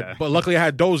luckily I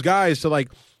had those guys to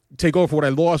like take over what I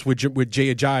lost with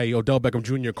Jay Ajayi, Odell Beckham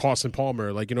Jr., Carson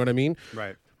Palmer, like you know what I mean?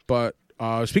 Right. But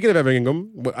speaking of Evan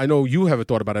Ingram, I know you haven't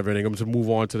thought about Evan Ingram, to move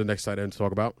on to the next tight end to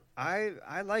talk about.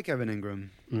 I like Evan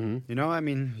Ingram. You know, I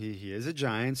mean, he is a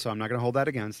Giant, so I'm not going to hold that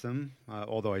against him,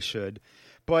 although I should.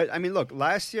 But, I mean, look,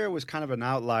 last year was kind of an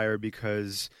outlier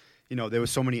because, you know, there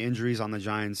was so many injuries on the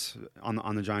Giants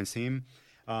on the Giants team.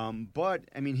 But,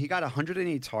 I mean, he got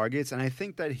 108 targets, and I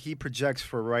think that he projects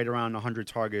for right around 100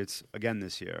 targets again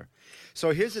this year.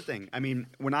 So here's the thing. I mean,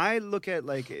 when I look at,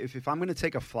 like, if I'm going to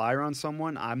take a flyer on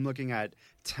someone, I'm looking at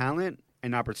talent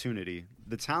and opportunity.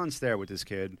 The talent's there with this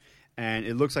kid, and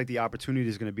it looks like the opportunity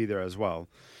is going to be there as well.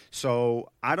 So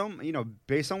I don't, you know,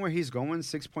 based on where he's going,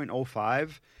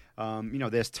 6.05, you know,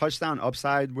 there's touchdown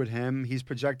upside with him. He's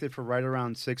projected for right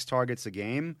around 6 targets a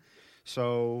game.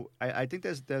 So I think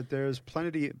there's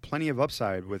plenty of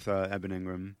upside with Evan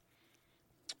Ingram.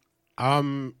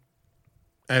 And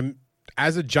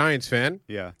as a Giants fan,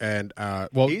 Yeah. and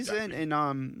well, He's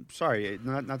in sorry,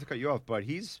 not to cut you off, but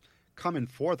he's coming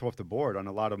 4th off the board on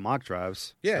a lot of mock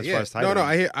drafts. yeah, as yeah. far as tight No,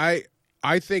 ends.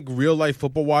 I think real life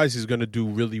football wise, he's going to do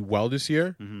really well this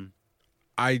year.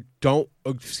 I don't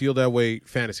feel that way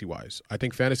fantasy-wise. I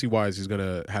think fantasy-wise he's going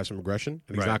to have some regression,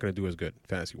 and he's not going to do as good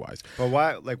fantasy-wise. But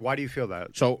why? Like, why do you feel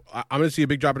that? So I'm going to see a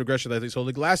big drop in regression. So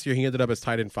like last year, he ended up as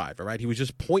tight end 5. All right, he was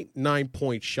just 0.9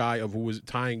 points shy of who was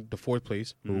tying the fourth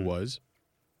place. Who was?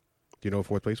 Do you know what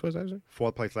fourth place was, actually?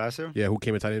 Fourth place last year? Yeah, who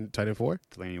came in tight end 4?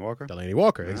 Delaney Walker. Delaney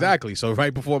Walker, exactly. So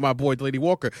right before my boy Delaney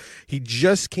Walker, he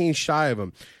just came shy of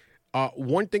him.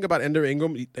 One thing about Ender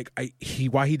Ingram,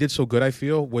 why he did so good, I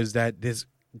feel, was that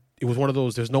it was one of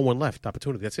those. There's no one left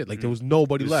opportunity. That's it. Like there was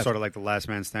nobody left. Sort of like the last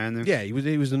man standing. Yeah, he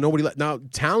was the nobody left. Now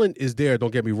talent is there.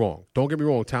 Don't get me wrong.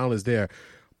 Talent is there,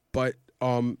 but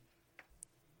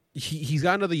he's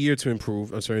got another year to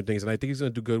improve on certain things, and I think he's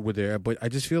going to do good with there. But I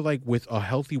just feel like with a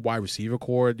healthy wide receiver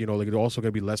core, like they're also going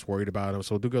to be less worried about him.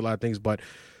 So he'll do good a lot of things. But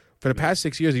for the past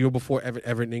 6 years, the year before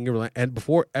Evan Ingram, and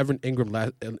before Evan Ingram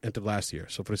entered last year,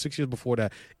 so for the 6 years before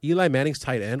that, Eli Manning's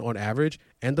tight end on average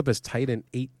ended up as tight end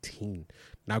 18.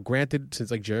 Now, granted, since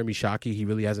like Jeremy Shockey, he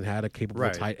really hasn't had a capable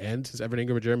tight end since Evan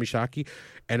Ingram and Jeremy Shockey,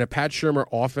 and a Pat Shurmur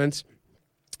offense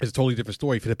is a totally different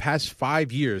story. For the past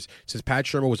 5 years, since Pat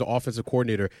Shurmur was the offensive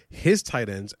coordinator, his tight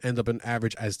ends end up an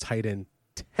average as tight end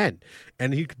 10.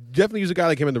 And he could definitely use a guy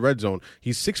like him in the red zone.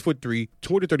 He's 6'3",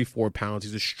 234 pounds.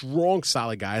 He's a strong,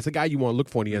 solid guy. It's a guy you want to look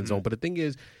for in the end zone. But the thing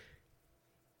is,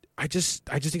 I just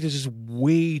think there's just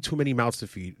way too many mouths to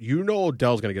feed. You know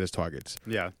Odell's going to get his targets.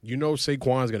 Yeah. You know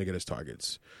Saquon's going to get his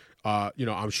targets.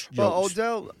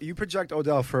 Odell, you project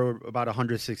Odell for about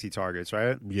 160 targets,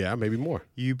 right? Yeah, maybe more.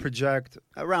 You project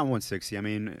around 160. I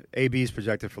mean, AB's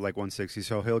projected for like 160,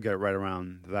 so he'll get right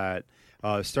around that.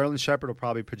 Sterling Shepard will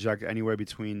probably project anywhere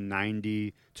between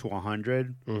 90 to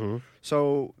 100. Mm-hmm.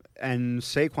 So, and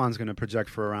Saquon's going to project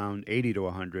for around 80 to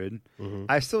 100. Mm-hmm.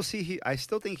 I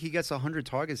still think he gets 100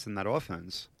 targets in that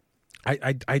offense.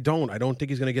 I don't think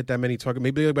he's going to get that many targets.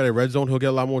 Maybe by the red zone he'll get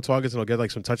a lot more targets and he'll get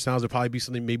like some touchdowns. There'll probably be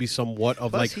something, maybe somewhat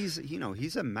of Plus like he's a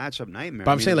matchup nightmare.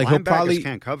 But I'm saying like he'll probably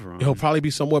can't cover him. He'll probably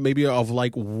be somewhat maybe of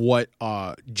like what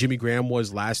Jimmy Graham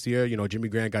was last year. Jimmy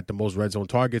Graham got the most red zone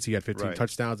targets. He had 15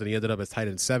 touchdowns and he ended up as tight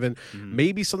end 7. Mm-hmm.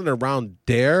 Maybe something around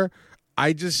there.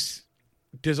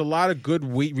 There's a lot of good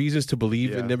reasons to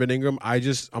believe in Evan Ingram. I'm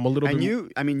a little bit.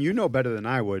 You know better than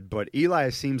I would, but Eli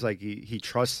seems like he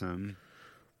trusts him.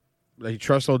 He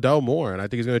trusts Odell more, and I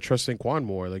think he's going to trust Saquon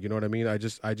more. Like, you know what I mean? I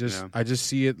just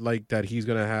see it like that. He's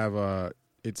going to have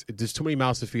there's too many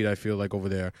mouths to feed. I feel like over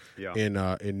there in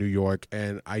New York,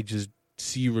 and I just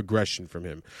see regression from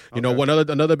him. You know,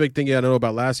 another big thing I know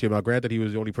about last year. Now, granted, he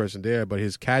was the only person there, but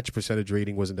his catch percentage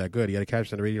rating wasn't that good. He had a catch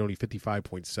percentage rating only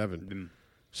 55.7.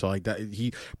 So like that,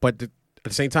 at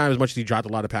the same time, as much as he dropped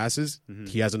a lot of passes,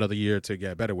 he has another year to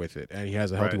get better with it, and he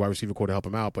has a healthy wide receiver core to help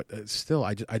him out. But still,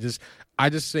 I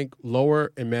just think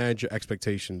lower and manage your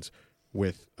expectations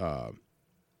with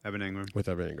Evan Ingram. With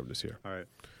Evan Ingram this year. All right.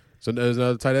 So there's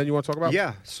another tight end you want to talk about?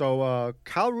 Yeah. So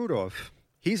Kyle Rudolph,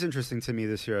 he's interesting to me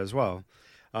this year as well.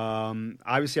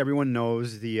 Obviously, everyone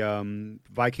knows the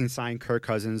Vikings signed Kirk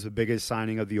Cousins, the biggest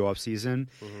signing of the offseason,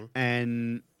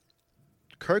 and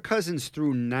Kirk Cousins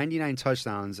threw 99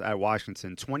 touchdowns at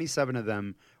Washington. 27 of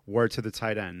them were to the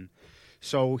tight end.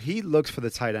 So he looks for the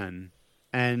tight end.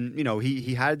 And,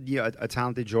 he had a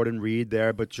talented Jordan Reed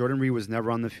there, but Jordan Reed was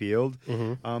never on the field.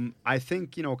 I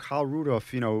think, Kyle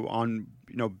Rudolph,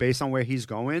 based on where he's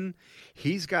going,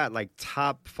 he's got like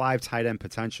top 5 tight end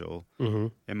potential,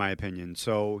 in my opinion.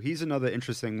 So he's another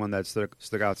interesting one that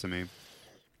stuck out to me.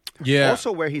 Yeah.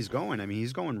 Also where he's going. I mean,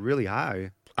 he's going really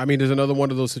high. I mean, there's another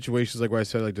one of those situations like where I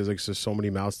said like there's like just so many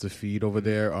mouths to feed over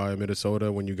there in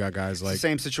Minnesota when you got guys like it's the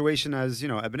same situation as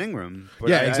Evan Ingram. But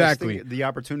yeah, I exactly. Think the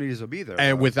opportunities will be there.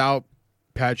 And without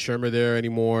Pat Shurmur there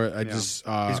anymore, he's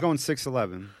going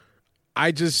 6'11".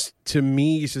 To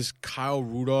me, it's just Kyle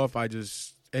Rudolph.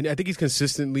 And I think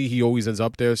he always ends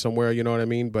up there somewhere. You know what I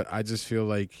mean? But I just feel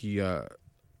like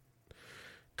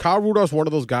Kyle Rudolph's one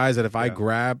of those guys that if I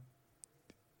grab.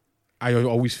 I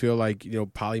always feel like,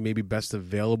 probably maybe best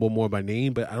available more by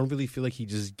name, but I don't really feel like he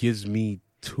just gives me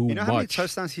too much. You know how many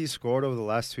touchdowns he scored over the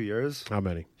last 2 years? How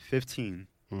many? 15.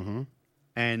 Mm-hmm.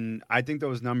 And I think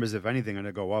those numbers, if anything, are going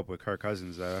to go up with Kirk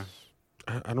Cousins there.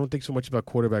 I don't think so much about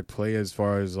quarterback play as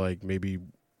far as like maybe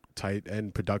tight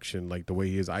end production, like the way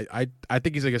he is. I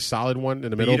think he's like a solid one in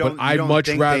the middle, but I'd much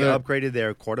rather they upgraded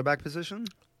their quarterback position.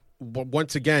 But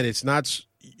once again, it's not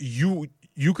you.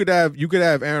 You could have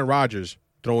Aaron Rodgers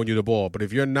throwing you the ball, but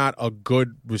if you're not a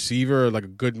good receiver, like a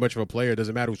good much of a player, it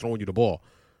doesn't matter who's throwing you the ball.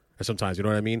 And sometimes, you know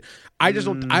what I mean? I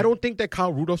don't think that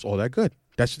Kyle Rudolph's all that good.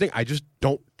 That's the thing. I just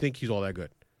don't think he's all that good.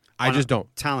 I just don't.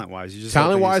 Talent-wise.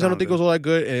 I don't think he's all that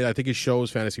good, and I think it shows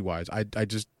fantasy-wise. I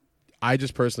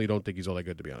just personally don't think he's all that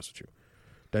good, to be honest with you.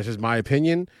 That's just my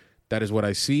opinion. That is what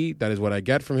I see. That is what I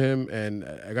get from him. And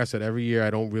like I said, every year I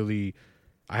haven't really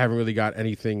got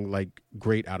anything like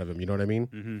great out of him. You know what I mean?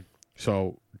 Mm-hmm.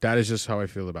 So that is just how I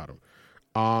feel about him.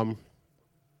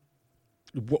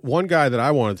 One guy that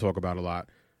I want to talk about a lot,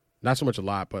 not so much a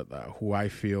lot, but who I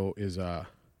feel is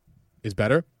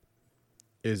better,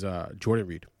 is Jordan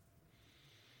Reed.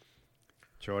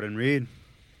 Jordan Reed.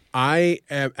 I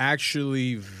am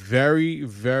actually very,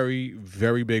 very,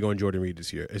 very big on Jordan Reed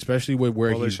this year, especially with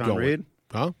where Bullish he's on going. Reed?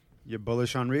 Huh? You're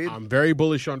bullish on Reed? I'm very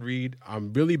bullish on Reed.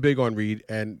 I'm really big on Reed,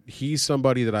 and he's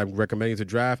somebody that I'm recommending to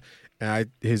draft.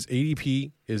 And his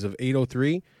ADP is of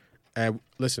 803. And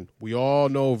listen, we all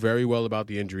know very well about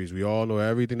the injuries. We all know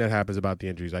everything that happens about the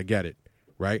injuries. I get it,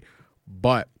 right?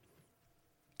 But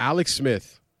Alex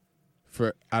Smith,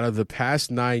 for out of the past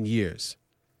 9 years,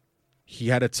 he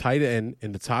had a tight end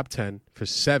in the top 10 for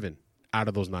 7 out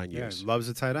of those 9 years. Yeah, loves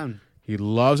a tight end. He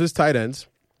loves his tight ends.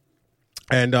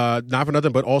 And not for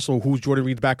nothing, but also who's Jordan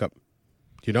Reed's backup? Do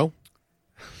you know?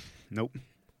 Nope.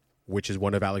 Which is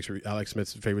one of Alex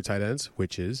Smith's favorite tight ends,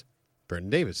 which is Vernon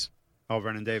Davis. Oh,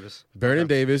 Vernon Davis. Vernon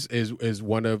Davis is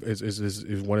one of his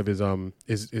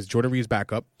Jordan Reed's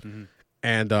backup,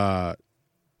 and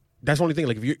that's the only thing.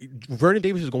 Like Vernon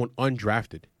Davis is going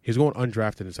undrafted. He's going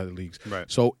undrafted inside the leagues. Right.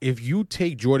 So if you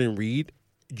take Jordan Reed,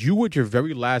 you with your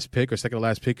very last pick or second to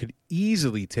last pick could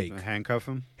easily take Handcuff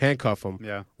him.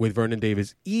 Yeah. With Vernon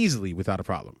Davis easily without a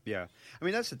problem. Yeah. I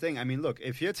mean, that's the thing. I mean, look,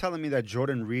 if you're telling me that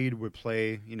Jordan Reed would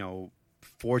play,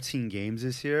 14 games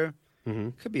this year,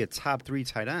 could be a top 3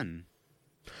 tight end.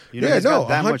 He's got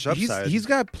that much upside. He's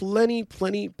got plenty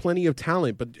of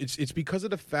talent, but it's because of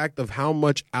the fact of how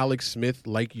much Alex Smith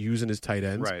liked using his tight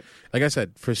ends. Right. Like I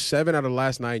said, for 7 out of the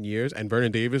last 9 years, and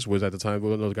Vernon Davis was at the time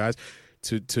one of those guys,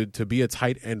 to be a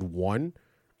tight end 1,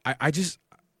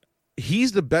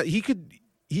 he's the best.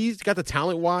 He's got the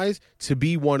talent wise to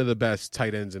be one of the best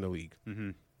tight ends in the league.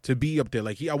 Mm-hmm. To be up there,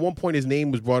 like at one point his name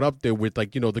was brought up there with the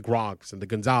Gronks and the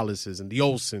Gonzaleses and the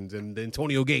Olsens and the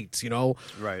Antonio Gates,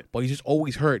 Right. But he's just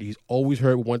always hurt. He's always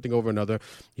hurt one thing over another.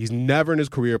 He's never in his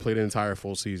career played an entire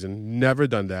full season. Never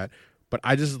done that. But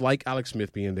I just like Alex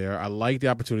Smith being there. I like the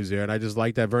opportunities there, and I just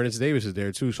like that Vernon Davis is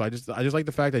there too. So I just like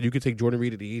the fact that you could take Jordan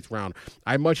Reed in the 8th round.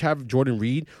 I much have Jordan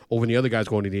Reed over the other guys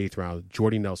going in the 8th round.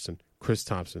 Jordy Nelson, Chris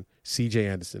Thompson, C.J.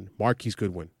 Anderson, Marquise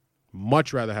Goodwin.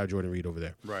 Much rather have Jordan Reed over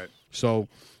there. Right. So,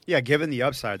 yeah, given the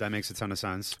upside, that makes a ton of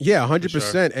sense. Yeah,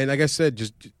 100%. Sure. And like I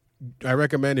said, I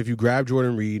recommend if you grab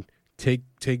Jordan Reed, take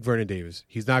Vernon Davis.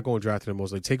 He's not going drafted him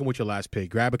most. Like, take him with your last pick.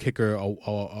 Grab a kicker,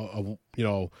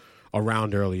 a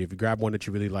round early. If you grab one that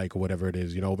you really like or whatever it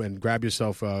is, and grab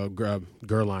yourself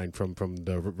Gerline from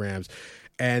the Rams,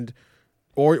 and.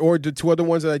 Or the 2 other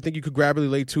ones that I think you could grab really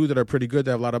late too that are pretty good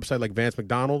that have a lot of upside, like Vance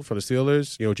McDonald for the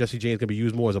Steelers. Jesse James can be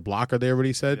used more as a blocker. They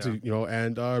already said,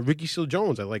 and Ricky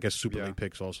Seals-Jones I like as super late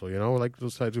picks also. Like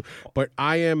those types. But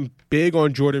I am big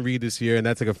on Jordan Reed this year, and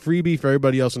that's like a freebie for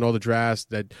everybody else in all the drafts.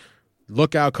 That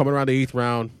look out coming around the 8th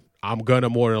round. I'm gonna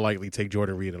more than likely take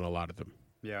Jordan Reed in a lot of them.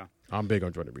 Yeah, I'm big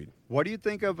on Jordan Reed. What do you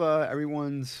think of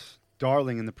everyone's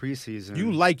darling in the preseason?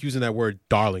 You like using that word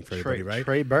darling for everybody, right?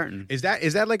 Trey Burton. Is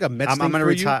that like a Mets thing gonna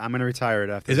for you? I'm going to retire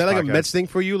it after Is that like podcast. a Mets thing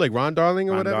for you, like Ron Darling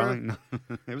or whatever? Darling? No.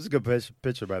 It was a good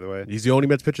pitcher, by the way. He's the only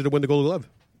Mets pitcher to win the Golden Glove.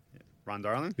 Ron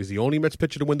Darling? He's the only Mets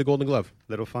pitcher to win the Golden Glove.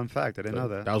 Little fun fact. I didn't know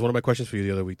that. That was one of my questions for you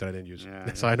the other week that I didn't use. Yeah,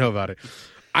 that's how I know about it.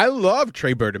 I love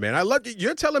Trey Burton, man.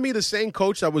 You're telling me the same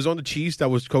coach that was on the Chiefs that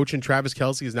was coaching Travis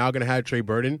Kelce is now going to have Trey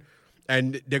Burton?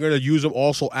 And they're going to use him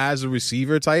also as a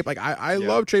receiver type. Like, I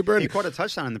love Trey Burton. He caught a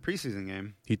touchdown in the preseason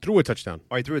game. He threw a touchdown.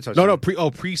 Oh, he threw a touchdown. No,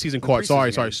 preseason caught.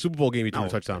 Sorry. Super Bowl game, he threw a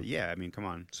touchdown. Yeah, I mean, come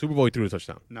on. Super Bowl, he threw a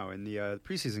touchdown. No, in the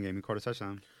preseason game, he caught a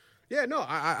touchdown. Yeah, no,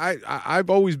 I've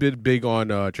always been big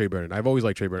on Trey Burton. I've always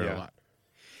liked Trey Burton a lot.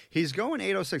 He's going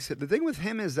 806. The thing with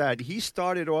him is that he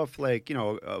started off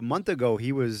a month ago.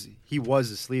 He was a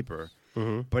sleeper,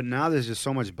 but now there's just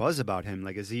so much buzz about him.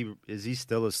 Like, is he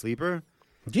still a sleeper?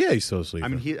 Yeah, he's still a sleeper. I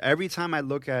mean, every time I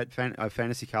look at a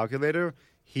fantasy calculator,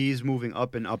 he's moving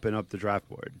up and up and up the draft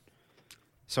board.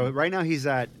 So right now he's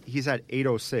at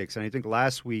 806, and I think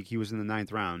last week he was in the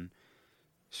 9th round.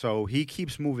 So he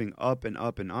keeps moving up and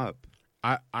up and up.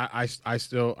 I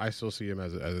still see him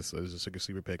as a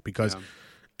sleeper pick because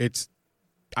it's.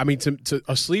 I mean, to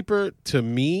a sleeper to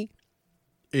me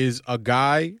is a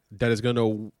guy that is going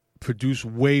to produce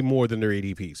way more than their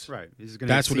ADPs. Right. He's going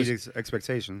to exceed his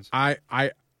expectations. I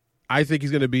think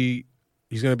he's going to be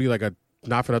like a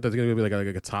not for nothing. He's going to be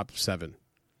like a top 7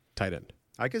 tight end.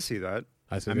 I can see that.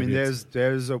 I mean,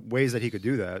 there's ways that he could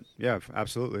do that. Yeah,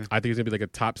 absolutely. I think he's going to be like a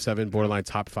top 7, borderline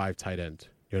top 5 tight end.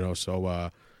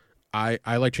 So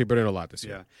I like Trey Burton a lot this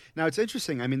year. Yeah. Now, it's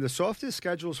interesting. I mean, the softest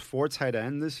schedules for tight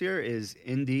end this year is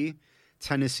Indy,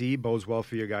 Tennessee, bodes well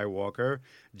for your guy Walker.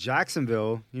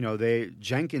 Jacksonville,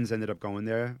 Jenkins ended up going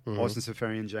there. Austin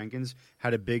Seferian-Jenkins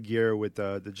had a big year with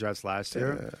the Jets last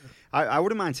year. I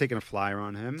wouldn't mind taking a flyer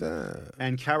on him.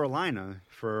 And Carolina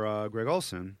for Greg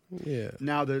Olsen. Yeah.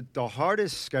 Now, the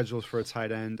hardest schedules for a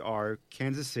tight end are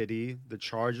Kansas City, the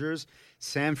Chargers,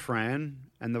 San Fran,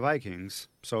 and the Vikings.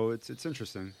 So it's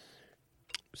interesting.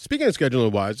 Speaking of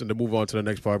scheduling wise, and to move on to the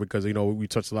next part, because we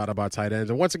touched a lot about tight ends,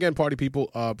 and once again, party people,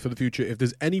 for the future, if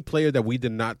there's any player that we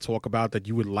did not talk about that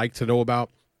you would like to know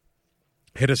about,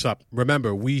 hit us up.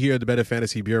 Remember, we here at the Better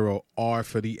Fantasy Bureau are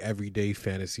for the everyday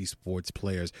fantasy sports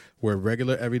players. We're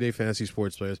regular everyday fantasy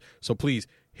sports players, so please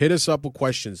hit us up with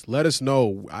questions. Let us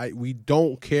know. We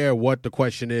don't care what the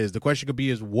question is. The question could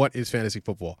be what is fantasy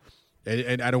football?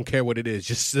 And I don't care what it is.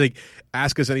 Just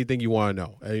ask us anything you want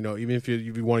to know. Even if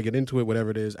you want to get into it, whatever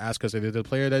it is, ask us if there's a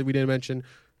player that we didn't mention.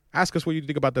 Ask us what you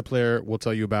think about that player. We'll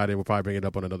tell you about it. We'll probably bring it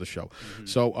up on another show. Mm-hmm.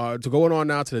 So to go on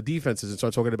now to the defenses and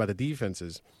start talking about the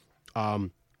defenses,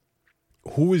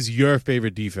 who is your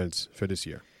favorite defense for this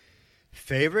year?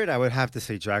 Favorite? I would have to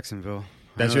say Jacksonville.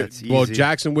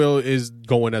 Jacksonville is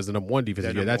going as the number one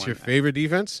defense. That's your favorite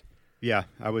defense? Yeah,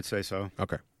 I would say so.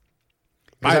 Okay.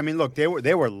 Look,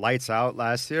 they were lights out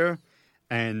last year,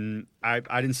 and I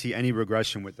didn't see any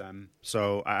regression with them.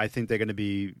 So I think they're going to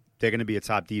be a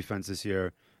top defense this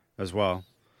year as well.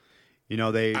 I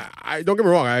don't get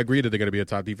me wrong. I agree that they're going to be a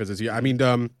top defense this year. I mean,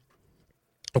 of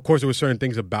course, there were certain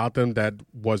things about them that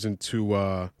wasn't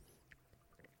too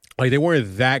they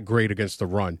weren't that great against the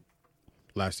run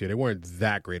last year. They weren't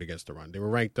that great against the run. They were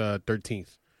ranked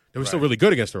 13th. They were still really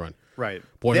good against the run. Right.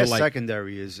 Their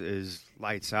secondary is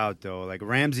lights out, though. Like,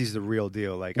 Ramsey's the real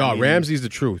deal. Ramsey's the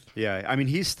truth. Yeah. I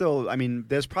mean,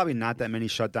 there's probably not that many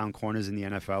shutdown corners in the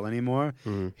NFL anymore.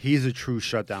 Mm-hmm. He's a true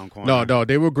shutdown corner. No,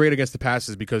 they were great against the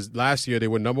passes because last year they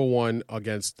were number one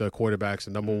against the quarterbacks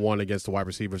and number one against the wide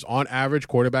receivers. On average,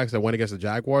 quarterbacks that went against the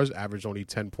Jaguars averaged only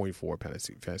 10.4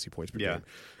 fantasy points per game.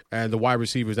 And the wide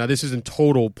receivers, now this isn't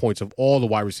total points of all the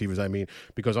wide receivers,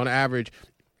 because on average,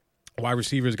 wide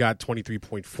receivers got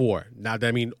 23.4. Now,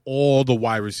 that means all the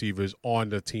wide receivers on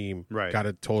the team got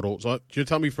a total. So you're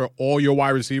telling me for all your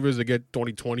wide receivers to get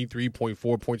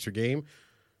 23.4 points per game,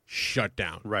 shut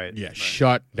down. Right. Yeah,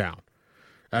 shut down.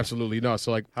 Absolutely. No,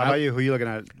 so how about you? Who are you looking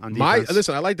at on defense?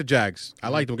 Listen, I like the Jags. I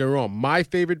like them. Don't get me wrong. My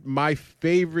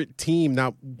favorite team,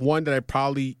 now one that I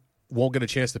probably won't get a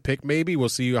chance to pick, maybe. We'll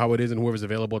see how it is and whoever's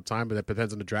available at the time, but that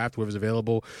depends on the draft, whoever's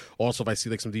available. Also, if I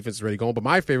see some defenses already going. But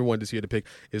my favorite one this year to pick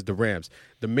is the Rams.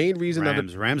 The main reason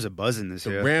Rams are buzzing this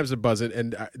year. The Rams are buzzing,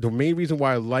 and the main reason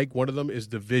why I like one of them is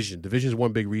division. Division is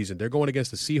one big reason. They're going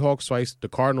against the Seahawks twice, the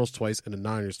Cardinals twice, and the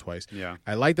Niners twice. Yeah.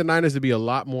 I like the Niners to be a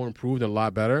lot more improved and a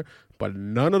lot better, but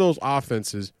none of those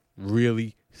offenses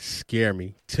really scare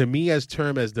me. To me, as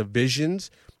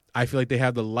divisions, I feel like they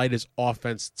have the lightest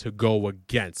offense to go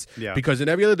against. Yeah. Because in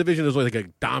every other division, there's like a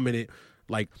dominant,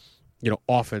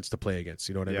 offense to play against.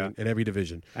 You know what I mean? In every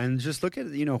division. And just look at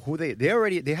who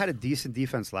they had a decent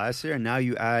defense last year, and now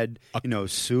you add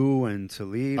Sue and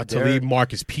Talib,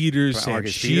 Marcus Peters, Sam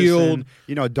Shield.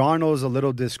 Darnold's a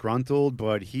little disgruntled,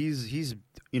 but he's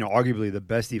arguably the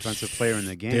best defensive player in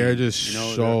the game. They're just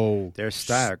they're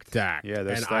stacked. Yeah,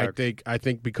 they're stacked. I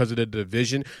think because of the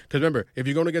division, because remember, if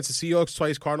you're going against the Seahawks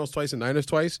twice, Cardinals twice, and Niners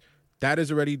twice, that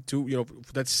is already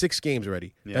that's 6 games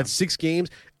already. Yeah. That's 6 games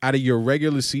out of your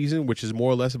regular season, which is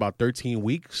more or less about 13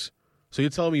 weeks. So you're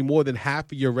telling me more than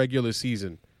half of your regular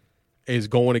season is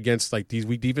going against these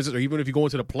weak defenses, or even if you go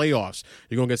into the playoffs,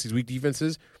 you're going against these weak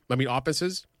offenses.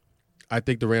 I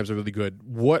think the Rams are really good.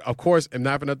 Of course, I'm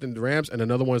not for nothing, the Rams, and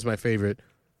another one is my favorite,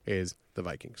 is the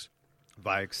Vikings.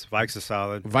 Vikes are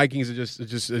solid. Vikings are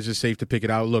just safe to pick it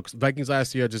out. Look, Vikings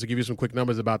last year, just to give you some quick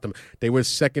numbers about them, they were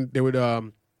second. They were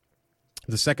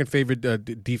the second favorite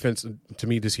defense to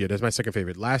me this year. That's my second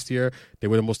favorite. Last year, they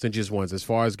were the most stingiest ones. As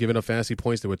far as giving up fantasy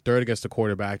points, they were third against the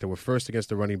quarterback. They were first against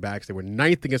the running backs. They were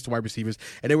ninth against the wide receivers,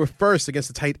 and they were first against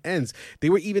the tight ends. They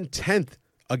were even 10th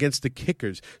against the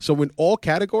kickers. So in all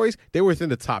categories, they were within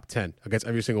the top 10 against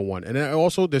every single one. And then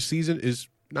also, their season is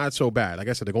not so bad. Like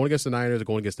I said, they're going against the Niners, they're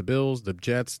going against the Bills, the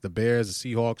Jets, the Bears,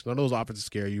 the Seahawks. None of those offenses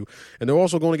scare you. And they're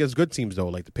also going against good teams, though,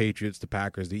 like the Patriots, the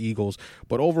Packers, the Eagles.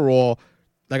 But overall,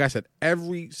 like I said,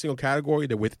 every single category,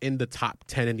 they're within the top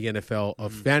 10 in the NFL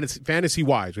of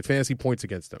fantasy-wise, with fantasy points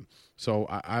against them. So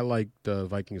I like the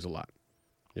Vikings a lot.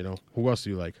 Who else do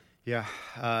you like? Yeah,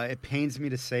 it pains me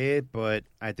to say it, but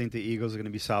I think the Eagles are going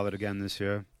to be solid again this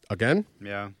year. Again?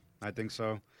 Yeah, I think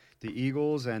so. The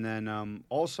Eagles, and then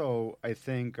also I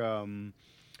think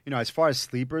as far as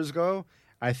sleepers go,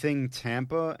 I think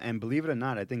Tampa, and believe it or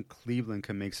not, I think Cleveland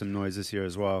can make some noise this year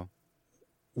as well.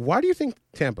 Why do you think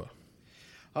Tampa?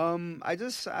 I don't know.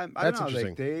 Interesting.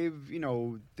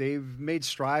 Like they've made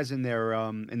strides in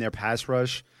their pass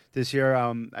rush this year.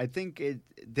 I think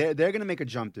they're going to make a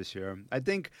jump this year. I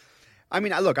don't think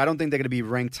they're going to be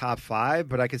ranked top 5,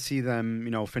 but I could see them,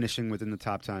 finishing within the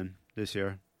top 10 this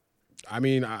year. I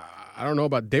mean, I don't know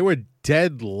about. They were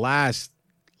dead last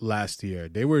year.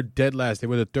 They were dead last. They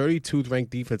were the 32th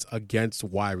ranked defense against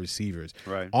wide receivers.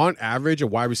 Right. On average, a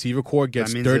wide receiver core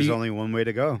gets that means 30. There's only one way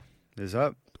to go. Is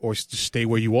up. Or just stay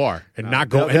where you are and not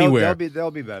go anywhere.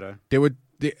 They'll be better.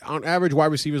 On average,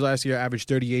 wide receivers last year averaged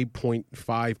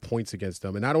 38.5 points against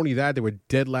them. And not only that, they were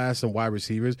dead last in wide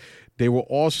receivers. They were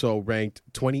also ranked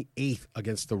 28th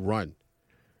against the run.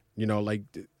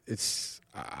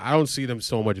 I don't see them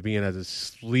so much being as a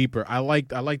sleeper. I like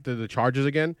the Chargers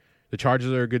again. The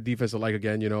Chargers are a good defense to like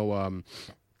again,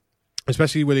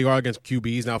 especially where they are against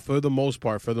QBs. Now, for the most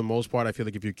part, I feel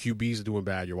like if your QBs are doing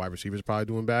bad, your wide receivers are probably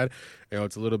doing bad.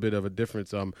 It's a little bit of a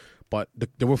difference. But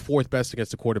they were 4th best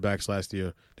against the quarterbacks last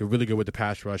year. They were really good with the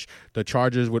pass rush. The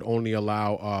Chargers would only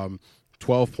allow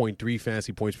 12.3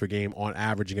 fantasy points per game on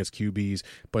average against QBs.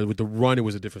 But with the run, it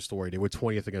was a different story. They were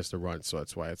 20th against the run, so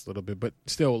that's why it's a little bit. But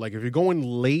still, like if you're going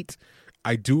late,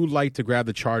 I do like to grab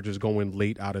the Chargers going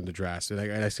late out in the draft.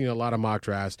 And I've seen a lot of mock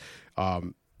drafts.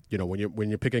 When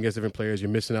you're picking against different players,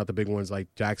 you're missing out the big ones like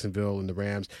Jacksonville and the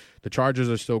Rams. The Chargers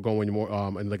are still going more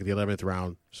in like the 11th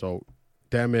round. So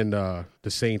them and the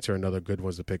Saints are another good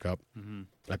ones to pick up. Mm-hmm.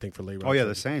 I think for late round. Oh yeah,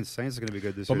 the Saints. Saints are going to be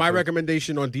good this year. But my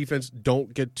recommendation on defense: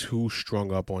 don't get too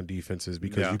strung up on defenses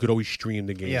because you could always stream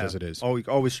the games as it is.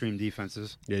 Always stream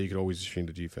defenses. Yeah, you could always stream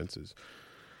the defenses.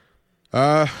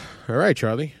 All right,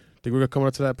 Charlie. Think we're coming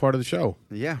up to that part of the show.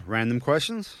 Yeah, random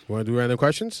questions. You want to do random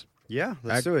questions? Yeah,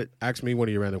 let's do it. Ask me one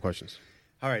of your random questions.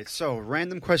 All right, so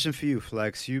random question for you,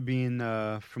 Flex. You being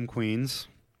from Queens.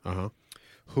 Uh-huh.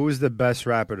 Who is the best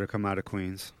rapper to come out of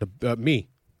Queens? Me.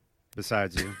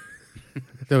 Besides you.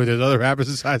 There's other rappers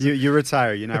besides you. You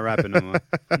retire. You're not rapping no more.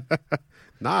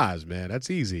 Nas, man.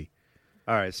 That's easy.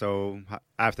 All right, so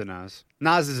after Nas.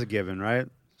 Nas is a given, right?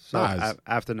 So Nas.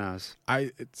 After Nas.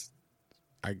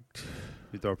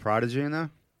 You throw Prodigy in there?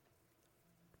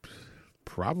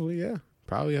 Probably, yeah.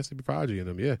 Probably has to be Prodigy in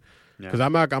them, yeah. Because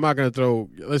I'm not going to throw.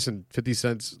 Listen, 50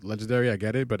 Cent's legendary. I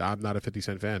get it, but I'm not a 50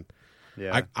 Cent fan.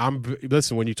 Yeah.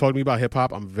 Listen. When you talk to me about hip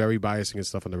hop, I'm very biased against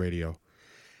stuff on the radio.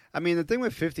 I mean, the thing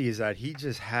with 50 is that he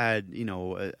just had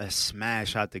a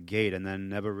smash out the gate and then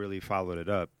never really followed it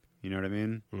up. You know what I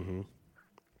mean? Mm-hmm.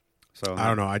 So I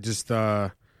don't know.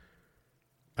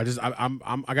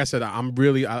 I'm like I said, I'm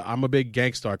a big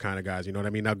Gangstar kind of guy. You know what I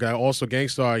mean? Now, also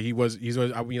Gangstar,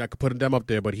 I could put them up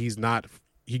there, but he's not.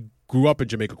 He grew up in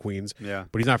Jamaica, Queens. Yeah.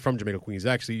 But he's not from Jamaica, Queens.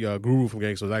 Actually, Guru from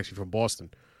Gangstar is actually from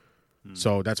Boston.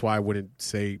 So that's why I wouldn't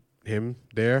say him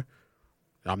there.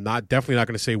 I'm definitely not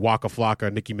going to say Waka Flocka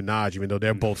or Nicki Minaj, even though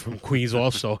they're both from Queens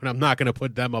also, and I'm not going to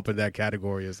put them up in that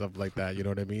category and stuff like that. You know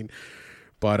what I mean?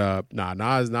 But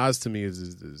Nas to me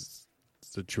is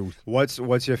the truth.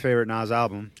 What's your favorite Nas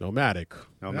album? Illmatic.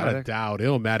 Not a doubt.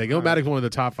 Illmatic. Illmatic's one of the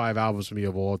top 5 albums for me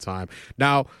of all time.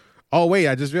 Now,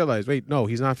 I just realized. No,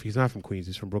 he's not from Queens.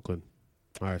 He's from Brooklyn.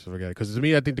 All right, so forget it. Because to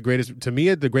me, I think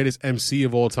the greatest MC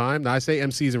of all time. Now, I say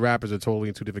MCs and rappers are totally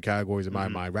in two different categories in my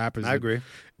mind. I agree.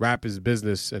 Rap is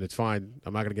business, and it's fine.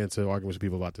 I'm not going to get into arguments with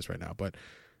people about this right now. But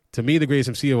to me, the greatest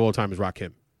MC of all time is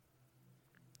Rakim.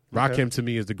 Rakim, to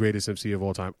me, is the greatest MC of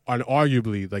all time. And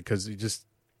arguably, because he just,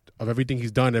 of everything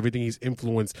he's done, everything he's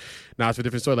influenced. Now, it's a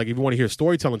different story. Like, if you want to hear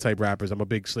storytelling type rappers, I'm a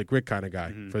big Slick Rick kind of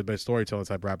guy. For the best storytelling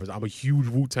type rappers, I'm a huge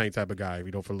Wu-Tang type of guy,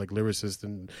 for like lyricists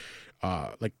and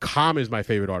Common is my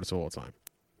favorite artist of all time.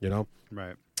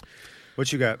 Right.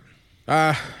 What you got?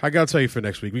 I got to tell you for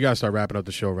next week. We got to start wrapping up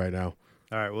the show right now.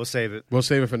 All right, we'll save it. We'll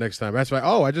save it for next time. That's right.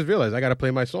 Oh, I just realized I got to play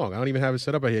my song. I don't even have it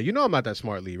set up right here. You know I'm not that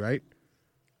smart, Lee, right?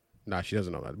 Nah, she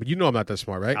doesn't know that. But you know I'm not that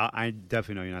smart, right? I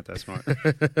definitely know you're not that smart.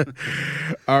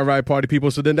 All right, party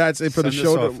people. So then that's it for the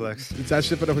show.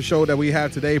 That's it for the show that we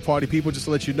have today, party people. Just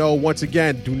to let you know, once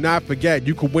again, do not forget,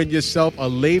 you can win yourself a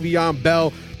Le'Veon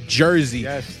Bell jersey.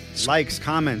 Yes. Likes,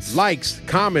 comments,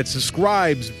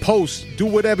 subscribes, posts, do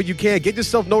whatever you can. Get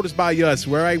yourself noticed by us.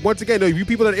 All right. Once again, you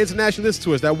people that are international listen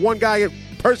to us, that one guy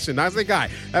person, I say guy,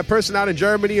 that person out in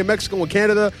Germany and Mexico and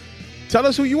Canada, tell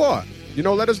us who you are.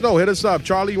 Let us know. Hit us up.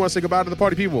 Charlie, you want to say goodbye to the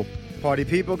party people? Party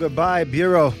people, goodbye.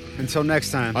 Bureau. Until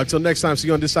next time. See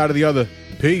you on this side or the other.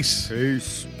 Peace.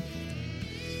 Peace.